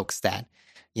for folks that,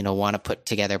 want to put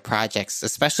together projects,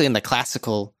 especially in the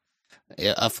classical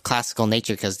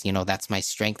nature, because, that's my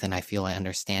strength and I feel I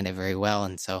understand it very well.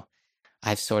 And so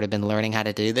I've sort of been learning how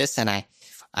to do this. And I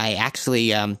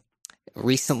actually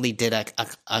recently did a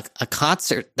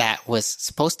concert that was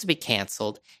supposed to be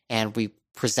canceled, and we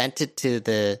presented to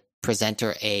the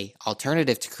presenter a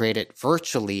alternative to create it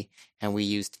virtually. And we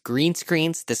used green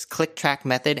screens, this click track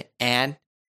method, and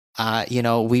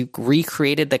we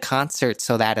recreated the concert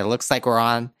so that it looks like we're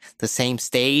on the same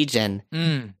stage. And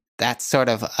that's sort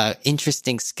of an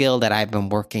interesting skill that I've been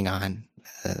working on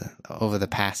over the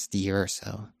past year or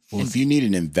so. Well, if you need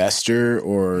an investor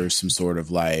or some sort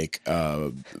of like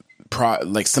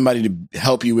somebody to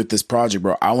help you with this project,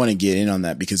 bro, I want to get in on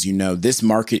that because this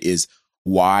market is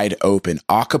wide open.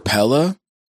 Acapella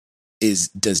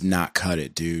does not cut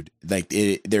it, dude. Like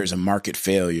there's a market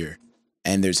failure.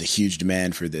 And there's a huge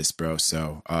demand for this, bro.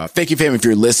 So, thank you, fam. If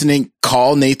you're listening,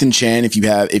 call Nathan Chan if you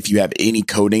have any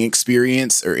coding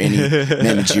experience or any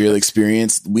managerial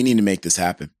experience. We need to make this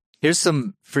happen. Here's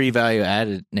some free value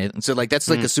added, Nathan. So, that's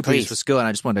a super useful skill, and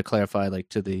I just wanted to clarify,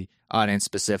 to the audience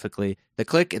specifically, the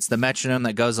click. It's the metronome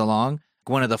that goes along.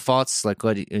 One of the faults, like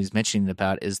what he's mentioning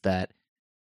about, is that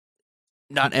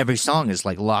not every song is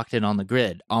locked in on the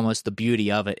grid. Almost the beauty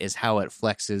of it is how it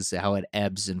flexes, how it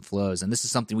ebbs and flows. And this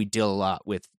is something we deal a lot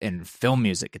with in film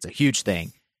music. It's a huge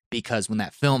thing because when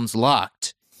that film's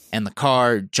locked and the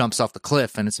car jumps off the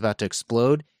cliff and it's about to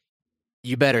explode,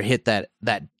 you better hit that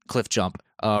cliff jump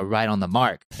right on the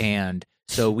mark. And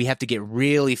so we have to get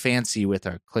really fancy with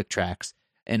our click tracks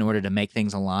in order to make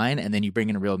things align. And then you bring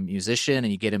in a real musician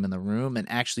and you get him in the room.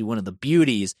 And actually one of the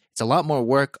beauties, it's a lot more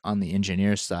work on the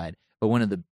engineer side, but one of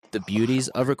the beauties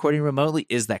of recording remotely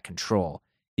is that control.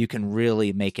 You can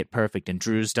really make it perfect. And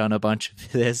Drew's done a bunch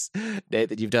of this.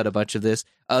 Nathan, you've done a bunch of this.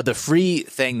 The free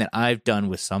thing that I've done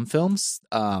with some films,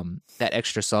 that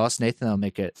extra sauce, Nathan, I'll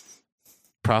make it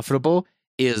profitable,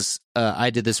 is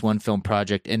I did this one film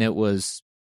project, and it was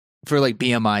for like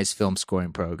BMI's film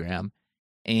scoring program,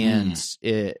 and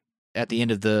at the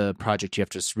end of the project, you have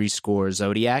to rescore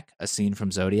Zodiac, a scene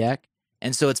from Zodiac,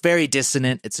 and so it's very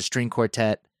dissonant. It's a string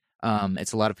quartet.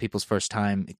 It's a lot of people's first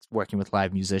time working with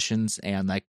live musicians, and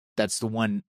like that's the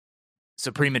one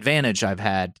supreme advantage I've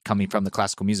had coming from the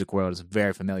classical music world. Is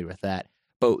very familiar with that.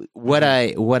 But what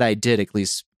I did at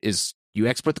least is you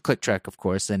export the click track, of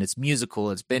course, and it's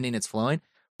musical, it's bending, it's flowing.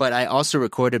 But I also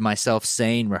recorded myself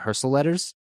saying rehearsal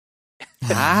letters and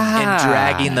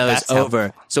dragging those over.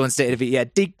 Helpful. So instead of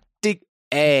ding ding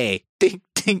A, ding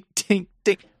ding ding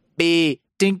ding B,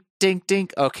 ding ding ding.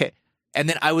 Okay, and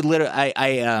then I would literally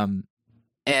a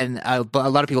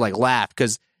lot of people like laugh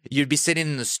because you'd be sitting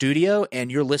in the studio and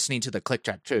you're listening to the click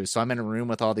track too. So I'm in a room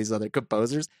with all these other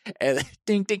composers and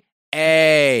ding ding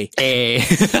A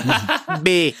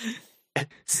B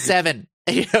 7.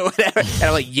 Whatever. And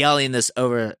I'm like yelling this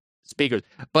over speakers.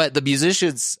 But the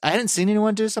musicians, I hadn't seen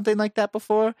anyone do something like that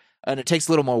before. And it takes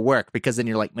a little more work because then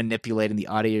you're like manipulating the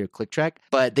audio of your click track.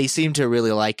 But they seem to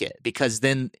really like it because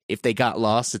then if they got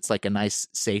lost, it's like a nice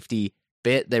safety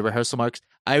bit. They rehearsal marks.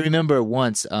 I remember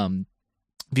once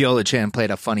Viola Chan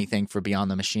played a funny thing for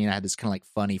Beyond the Machine. I had this kind of like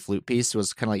funny flute piece. It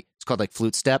was kind of like, it's called like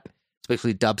Flute Step. It's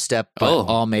basically dubstep, but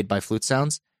all made by flute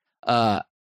sounds.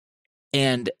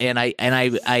 And I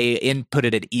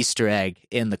inputted an Easter egg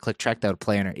in the click track that would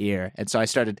play in her ear. And so I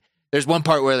started, there's one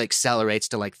part where it like accelerates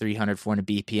to like 300, 400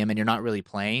 BPM and you're not really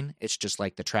playing. It's just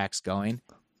like the track's going.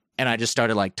 And I just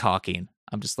started like talking.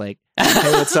 I'm just like,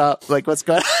 hey, what's up? Like, what's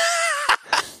going on?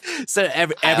 So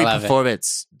every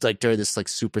performance, like during this like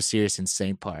super serious,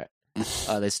 insane part,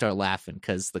 they start laughing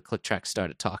because the click track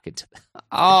started talking to them.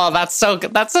 Oh, that's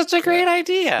such a great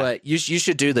idea. But you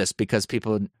should do this because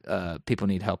people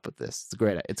need help with this. It's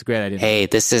a great idea. Hey,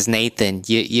 this is Nathan.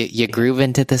 You groove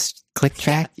into this click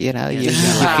track. You know, you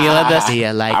feeling this?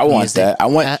 Yeah, like I want music. that. I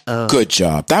want. Good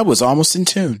job. That was almost in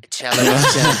tune.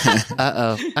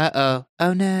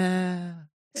 Oh no.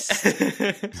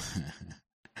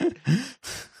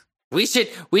 We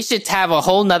should have a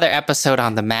whole nother episode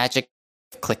on the magic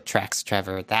click tracks,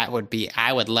 Trevor. That would be.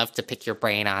 I would love to pick your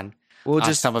brain on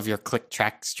some of your click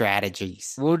track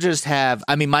strategies. We'll just have.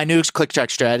 I mean, my new click track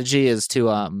strategy is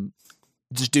to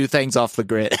just do things off the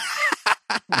grid.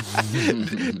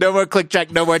 No more click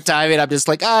track, no more timing. I'm just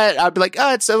like, I'd be like,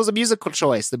 it was a musical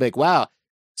choice. They'd be like, wow,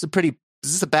 is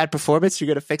this a bad performance? You're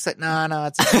gonna fix it?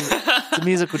 No, it's a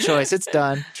musical choice. It's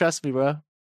done. Trust me, bro.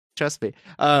 Trust me.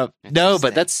 No,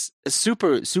 but that's a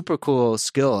super, super cool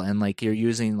skill. And like you're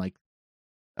using like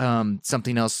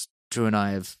something else Drew and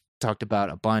I have talked about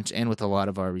a bunch and with a lot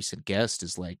of our recent guests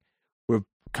is like we're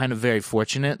kind of very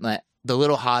fortunate that the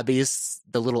little hobbies,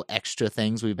 the little extra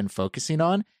things we've been focusing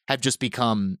on have just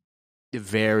become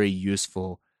very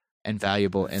useful and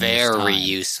valuable. Very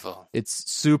useful. It's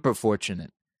super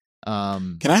fortunate.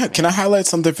 Can I highlight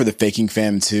something for the Faking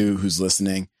fam too, who's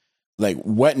listening? Like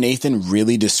what Nathan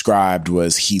really described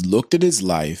was he looked at his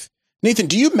life. Nathan,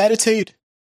 do you meditate?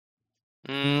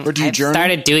 Or do you journal? I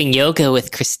started doing yoga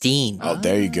with Christine. Oh,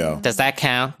 there you go. Does that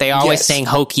count? They always saying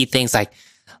hokey things like,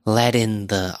 let in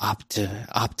the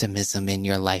optimism in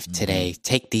your life today.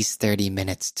 Take these 30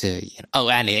 minutes to,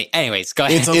 anyways, go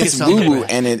ahead. It's woo-woo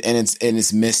and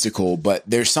it's mystical, but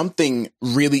there's something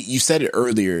really, you said it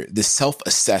earlier, the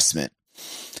self-assessment.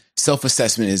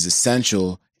 Self-assessment is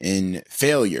essential in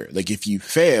failure. Like if you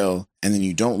fail and then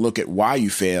you don't look at why you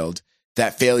failed,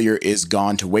 that failure is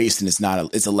gone to waste and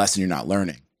it's a lesson you're not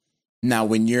learning. Now,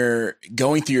 when you're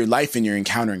going through your life and you're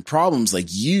encountering problems like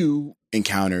you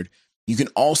encountered, you can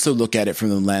also look at it from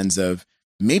the lens of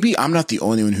maybe I'm not the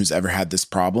only one who's ever had this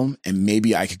problem and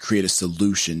maybe I could create a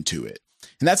solution to it.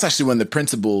 And that's actually one of the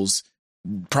principles,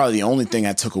 probably the only thing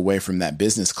I took away from that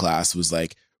business class was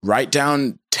like, write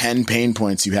down 10 pain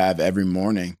points you have every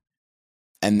morning.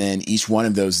 And then each one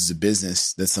of those is a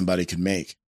business that somebody could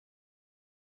make.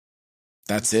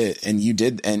 That's it. And you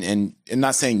did. And I'm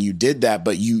not saying you did that,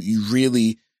 but you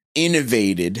really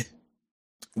innovated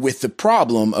with the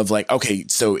problem of like, okay,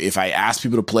 so if I ask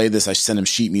people to play this, I send them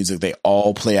sheet music. They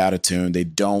all play out of tune. They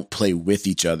don't play with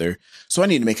each other. So I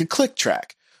need to make a click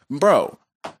track, bro.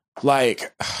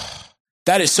 Like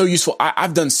that is so useful.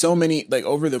 I've done so many, like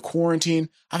over the quarantine,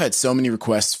 I've had so many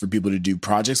requests for people to do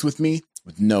projects with me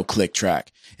with no click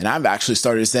track. And I've actually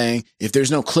started saying, if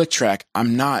there's no click track,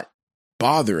 I'm not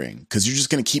bothering because you're just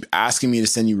going to keep asking me to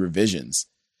send you revisions.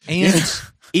 And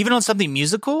even on something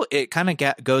musical, it kind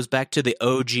of goes back to the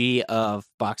OG of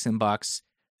Box in Box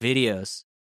videos.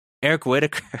 Eric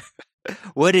Whitaker,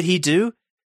 what did he do?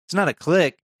 It's not a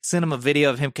click. Send him a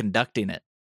video of him conducting it.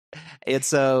 And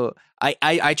so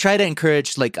I try to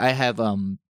encourage, like I have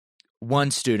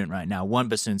one student right now, one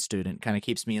bassoon student, kind of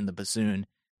keeps me in the bassoon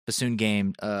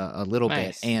game a little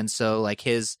bit. And so like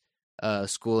his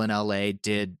school in LA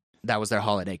that was their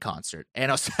holiday concert.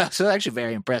 And I was actually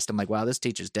very impressed. I'm like, wow, this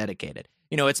teacher's dedicated.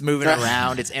 It's moving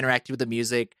around, it's interacting with the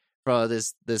music for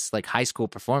this like high school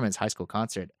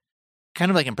concert. Kind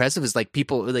of like impressive is like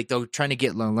people like they're trying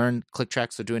to learn click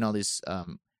tracks, they're doing all these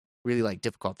really like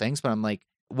difficult things, but I'm like,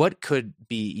 what could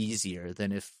be easier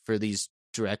than if for these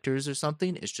directors or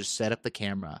something is just set up the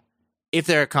camera if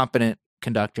they're a competent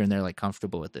conductor and they're like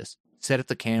comfortable with this, set up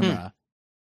the camera,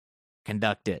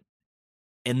 conduct it,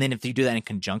 and then if you do that in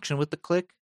conjunction with the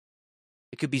click,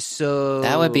 it could be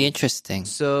that would be interesting,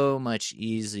 so much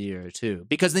easier too,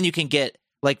 because then you can get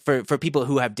like for people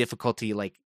who have difficulty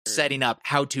like setting up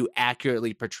how to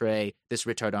accurately portray this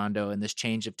ritardando and this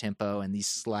change of tempo and these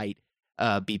slight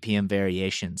BPM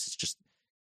variations. It's just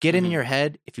get it in your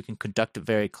head. If you can conduct it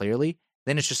very clearly,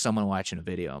 then it's just someone watching a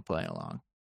video and playing along.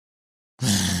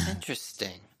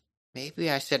 Interesting. Maybe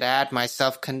I should add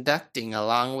myself conducting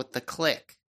along with the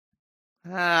click.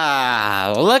 Look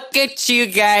at you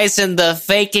guys in the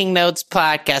Faking Notes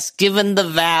podcast, giving the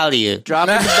value.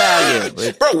 Dropping the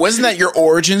value. Bro, wasn't that your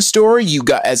origin story? You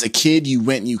got, as a kid, you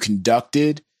went and you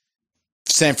conducted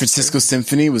San Francisco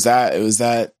Symphony? Was that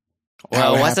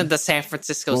well, it wasn't the San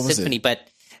Francisco Symphony, but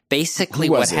basically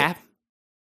what happened...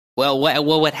 Well,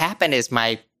 what happened is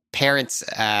my parents,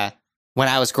 when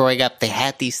I was growing up, they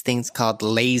had these things called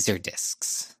laser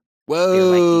discs. Whoa. They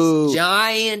were like these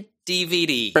giant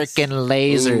DVDs. Freaking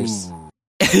lasers.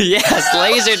 Yes,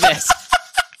 laser discs.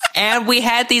 And we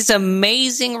had these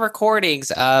amazing recordings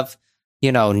of,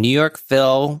 New York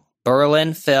Phil,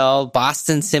 Berlin Phil,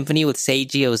 Boston Symphony with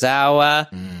Seiji Ozawa,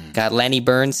 got Lenny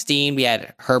Bernstein, we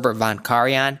had Herbert von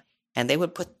Karajan, and they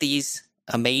would put these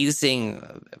amazing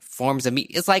forms of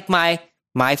media. It's like my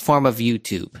form of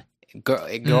YouTube.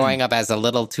 Growing up as a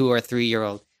little 2 or 3 year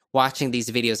old, watching these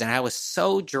videos, and I was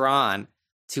so drawn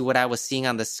to what I was seeing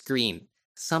on the screen.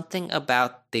 Something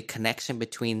about the connection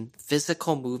between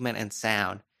physical movement and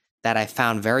sound that I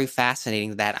found very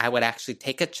fascinating, that I would actually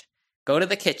go to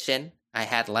the kitchen. I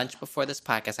had lunch before this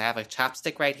podcast. I have a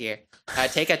chopstick right here.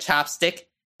 I'd take a chopstick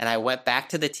and I went back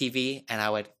to the TV and I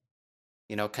would,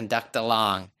 conduct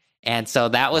along. And so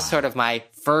that was sort of my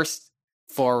first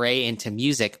foray into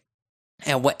music.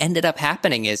 And what ended up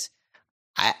happening is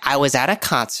I was at a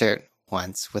concert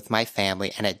once with my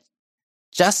family, and it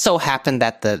just so happened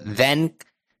that the then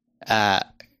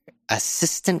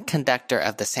assistant conductor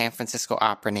of the San Francisco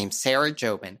Opera named Sarah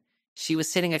Jobin, she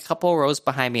was sitting a couple rows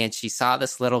behind me, and she saw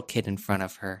this little kid in front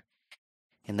of her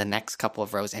in the next couple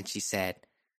of rows, and she said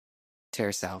to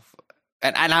herself,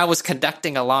 and I was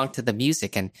conducting along to the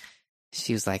music, and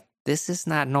she was like, "This is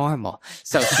not normal."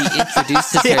 So she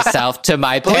introduces herself to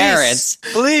my parents.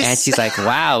 Please. And she's like,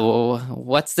 "Wow,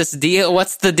 what's this deal?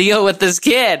 What's the deal with this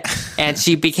kid?" And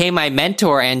she became my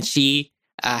mentor, and she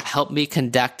helped me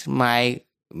conduct my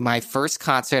first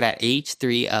concert at age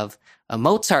 3 of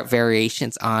Mozart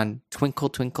variations on Twinkle,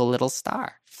 Twinkle, Little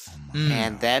Star.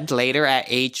 And then later at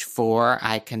age 4,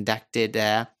 I conducted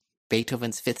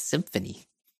Beethoven's Fifth Symphony,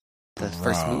 the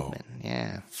first movement.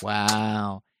 Yeah.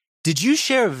 Wow. Did you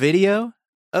share a video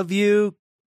of you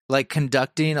like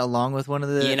conducting along with one of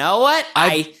the? You know what?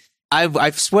 I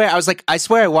swear I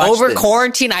watched over this.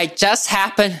 Quarantine. I just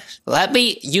happened.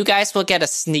 You guys will get a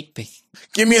sneak peek.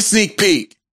 Give me a sneak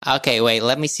peek. Okay, wait.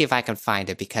 Let me see if I can find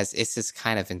it, because this is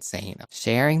kind of insane.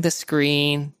 Sharing the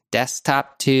screen,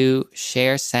 desktop 2,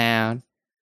 share sound.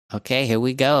 Okay, here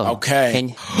we go.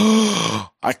 Okay. Oh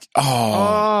my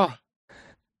God.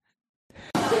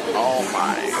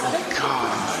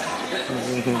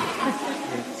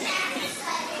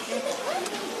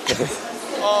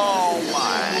 Oh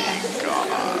my God.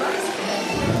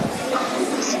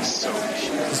 This is so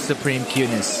cute. Supreme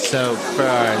cuteness. So for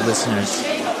our listeners,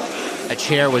 a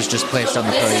chair was just placed on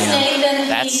the podium.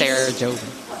 That's Sarah Jobin.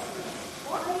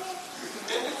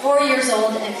 4 years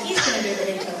old, and he's going to do the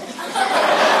Beethoven.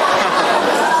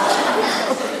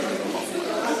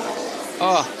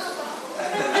 Oh.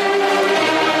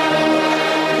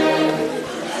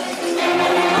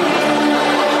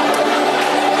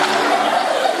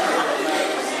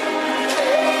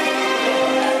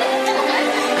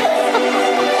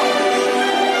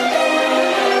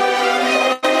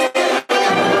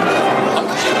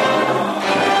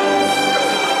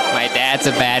 My dad's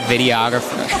a bad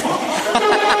videographer.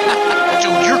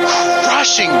 Dude, you're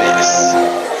crushing this.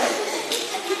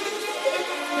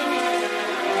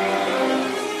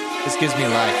 This gives me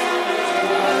life.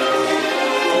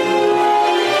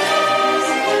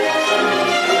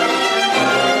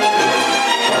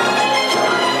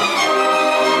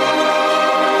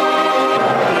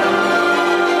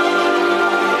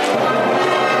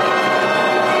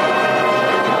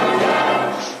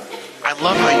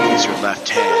 use your left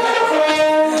hand.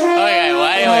 Okay, well,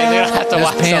 anyways, we don't have to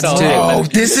watch pants that. too. Oh,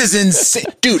 this is insane.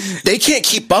 Dude, they can't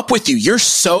keep up with you. You're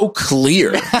so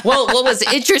clear. Well, what was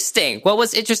interesting,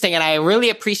 and I really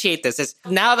appreciate this, is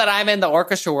now that I'm in the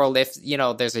orchestra world, if, you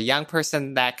know, there's a young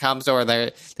person that comes, or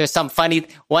there's some funny,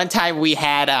 one time we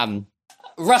had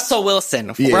Russell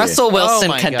Wilson. Yeah. Russell Wilson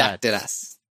Oh my conducted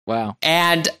us. Wow.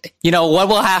 And, you know, what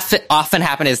will often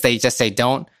happen is they just say,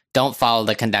 don't follow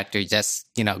the conductor, just,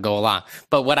 you know, go along.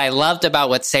 But what I loved about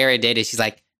what Sarah did is she's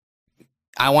like,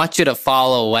 I want you to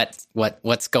follow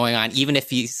what's going on, even if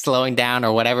he's slowing down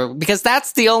or whatever, because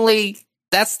that's the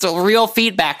real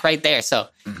feedback right there. So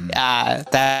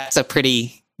that's a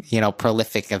pretty, you know,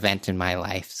 prolific event in my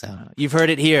life. So You've heard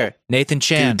it here. Nathan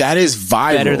Chan. Dude, that is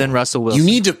viral. Better than Russell Wilson.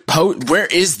 You need to post. Where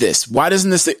is this? Why doesn't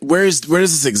this? Where does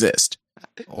this exist?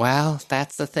 well,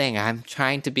 that's the thing. I'm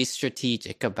trying to be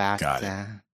strategic about Got it.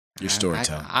 Your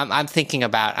storytelling. I'm thinking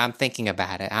about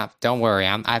it. Don't worry.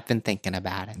 I've been thinking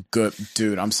about it. Good,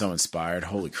 dude. I'm so inspired.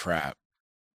 Holy crap!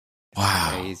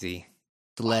 Wow. Crazy.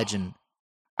 The legend.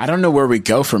 I don't know where we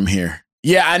go from here.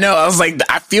 Yeah, I know. I was like,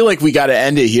 I feel like we got to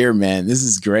end it here, man. This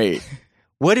is great.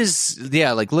 What is,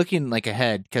 like looking like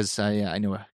ahead, because I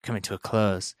know we're coming to a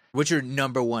close. What's your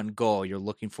number one goal you're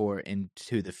looking for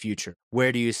into the future?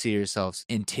 Where do you see yourselves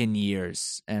in 10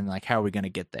 years? And like, how are we going to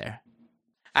get there?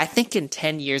 I think in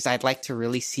 10 years, I'd like to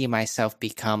really see myself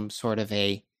become sort of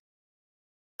a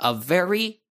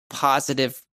very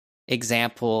positive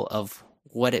example of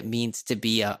what it means to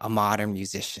be a modern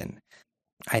musician.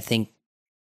 I think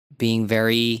being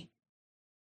very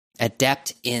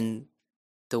adept in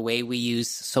the way we use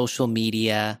social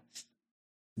media,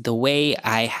 the way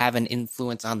I have an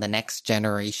influence on the next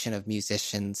generation of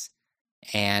musicians,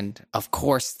 and of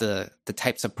course the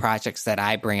types of projects that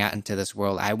I bring out into this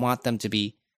world. I want them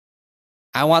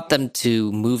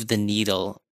to move the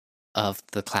needle of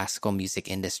the classical music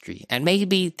industry, and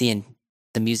maybe the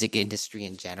music industry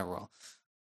in general.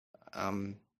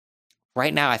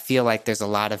 Right now, I feel like there's a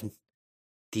lot of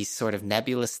these sort of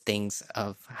nebulous things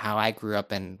of how I grew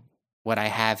up and what I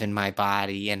have in my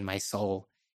body and my soul.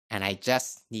 And I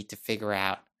just need to figure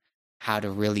out how to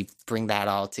really bring that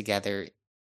all together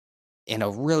in a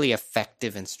really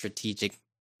effective and strategic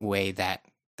way that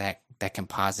can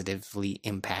positively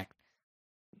impact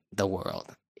the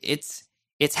world. It's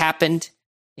happened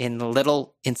in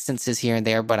little instances here and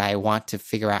there, but I want to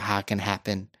figure out how it can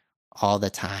happen all the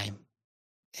time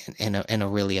in a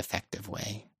really effective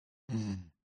way.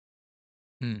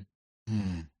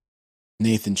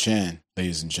 Nathan Chan,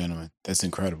 ladies and gentlemen, that's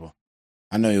incredible.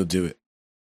 I know you'll do it.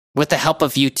 With the help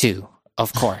of you two,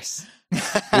 of course.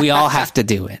 We all have to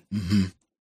do it. Mm-hmm.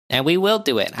 And we will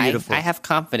do it. I Beautiful. have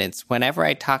confidence. Whenever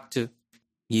I talk to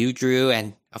you, Drew,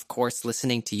 and of course,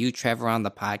 listening to you, Trevor, on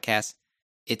the podcast,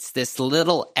 it's this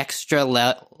little extra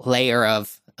layer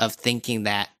of thinking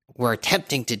that we're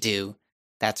attempting to do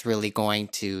that's really going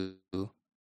to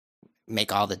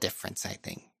make all the difference, I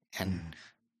think. And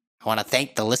I want to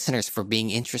thank the listeners for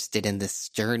being interested in this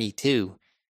journey too.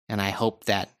 And I hope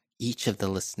that each of the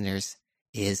listeners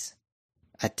is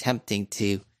attempting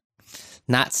to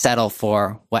not settle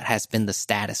for what has been the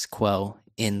status quo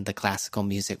in the classical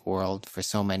music world for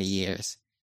so many years,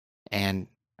 and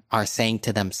are saying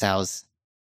to themselves,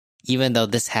 even though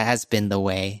this has been the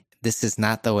way, this is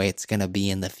not the way it's going to be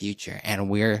in the future. And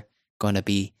we're going to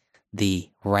be the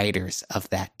writers of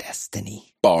that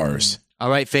destiny. Bars. All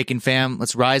right, Faking Fam,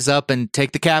 let's rise up and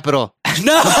take the Capitol.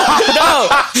 No!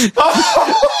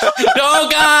 Oh,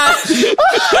 God!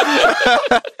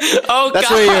 Oh,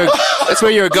 God! That's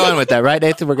where you were going with that, right,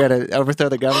 Nathan? We're going to overthrow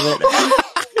the government?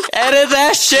 Edit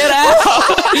that shit out!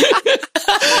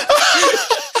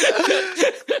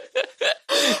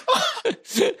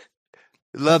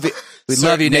 Love you. We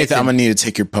love you, Nathan. I'm going to need to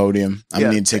take your podium. I'm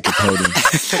going to need to take your podium.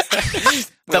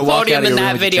 The walk podium out of in your room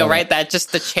that with video, each other. right? That's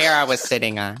just the chair I was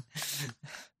sitting on.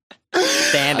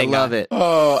 Standing I love on. it.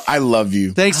 Oh, I love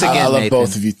you. Thanks again, I love Nathan.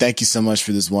 both of you. Thank you so much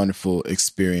for this wonderful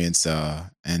experience.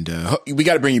 And we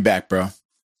got to bring you back, bro.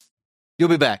 You'll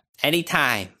be back.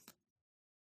 Anytime.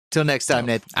 Till next time,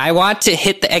 Nathan. I want to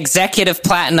hit the executive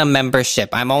platinum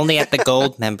membership. I'm only at the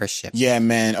gold membership. Yeah,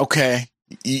 man. Okay.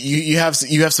 You have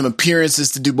some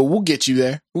appearances to do, but we'll get you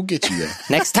there. We'll get you there.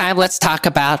 Next time, let's talk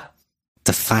about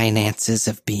the finances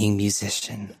of being a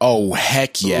musician. Oh,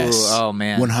 heck yes. Ooh, oh,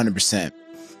 man. 100%.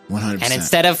 100%. And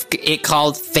instead of it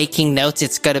called faking notes,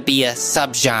 it's going to be a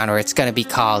subgenre. It's going to be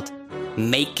called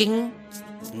making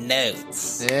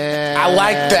notes. Yeah. I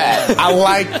like that. I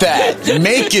like that.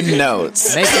 Making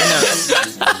notes. Making notes.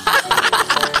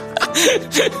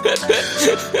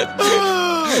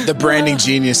 The branding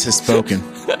genius has spoken.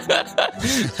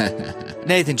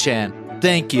 Nathan Chan,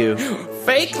 thank you.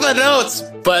 Fake the notes,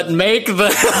 but make the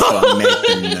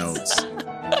notes.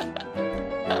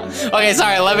 Okay,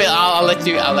 sorry. I'll let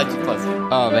you close it.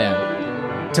 Oh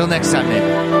man. Till next time,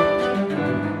 Nathan.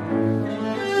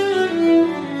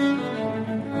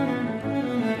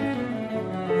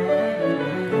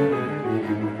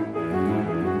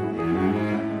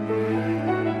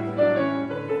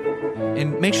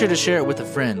 And make sure to share it with a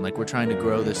friend. Like, we're trying to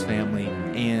grow this family,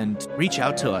 and reach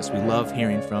out to us. We love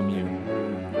hearing from you.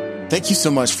 Thank you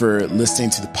so much for listening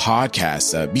to the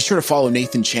podcast. Be sure to follow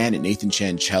Nathan Chan at Nathan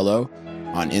Chan Cello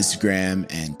on Instagram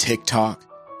and TikTok.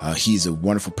 He's a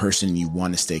wonderful person, and you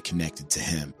want to stay connected to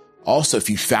him. Also, if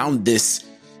you found this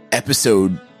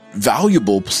episode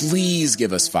valuable, please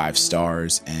give us 5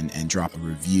 stars and drop a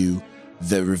review.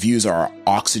 The reviews are our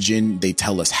oxygen. They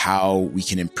tell us how we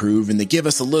can improve, and they give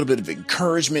us a little bit of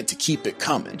encouragement to keep it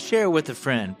coming. Share it with a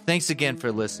friend. Thanks again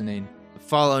for listening.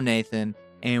 Follow Nathan,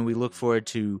 and we look forward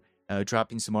to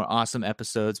dropping some more awesome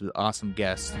episodes with awesome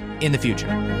guests in the future.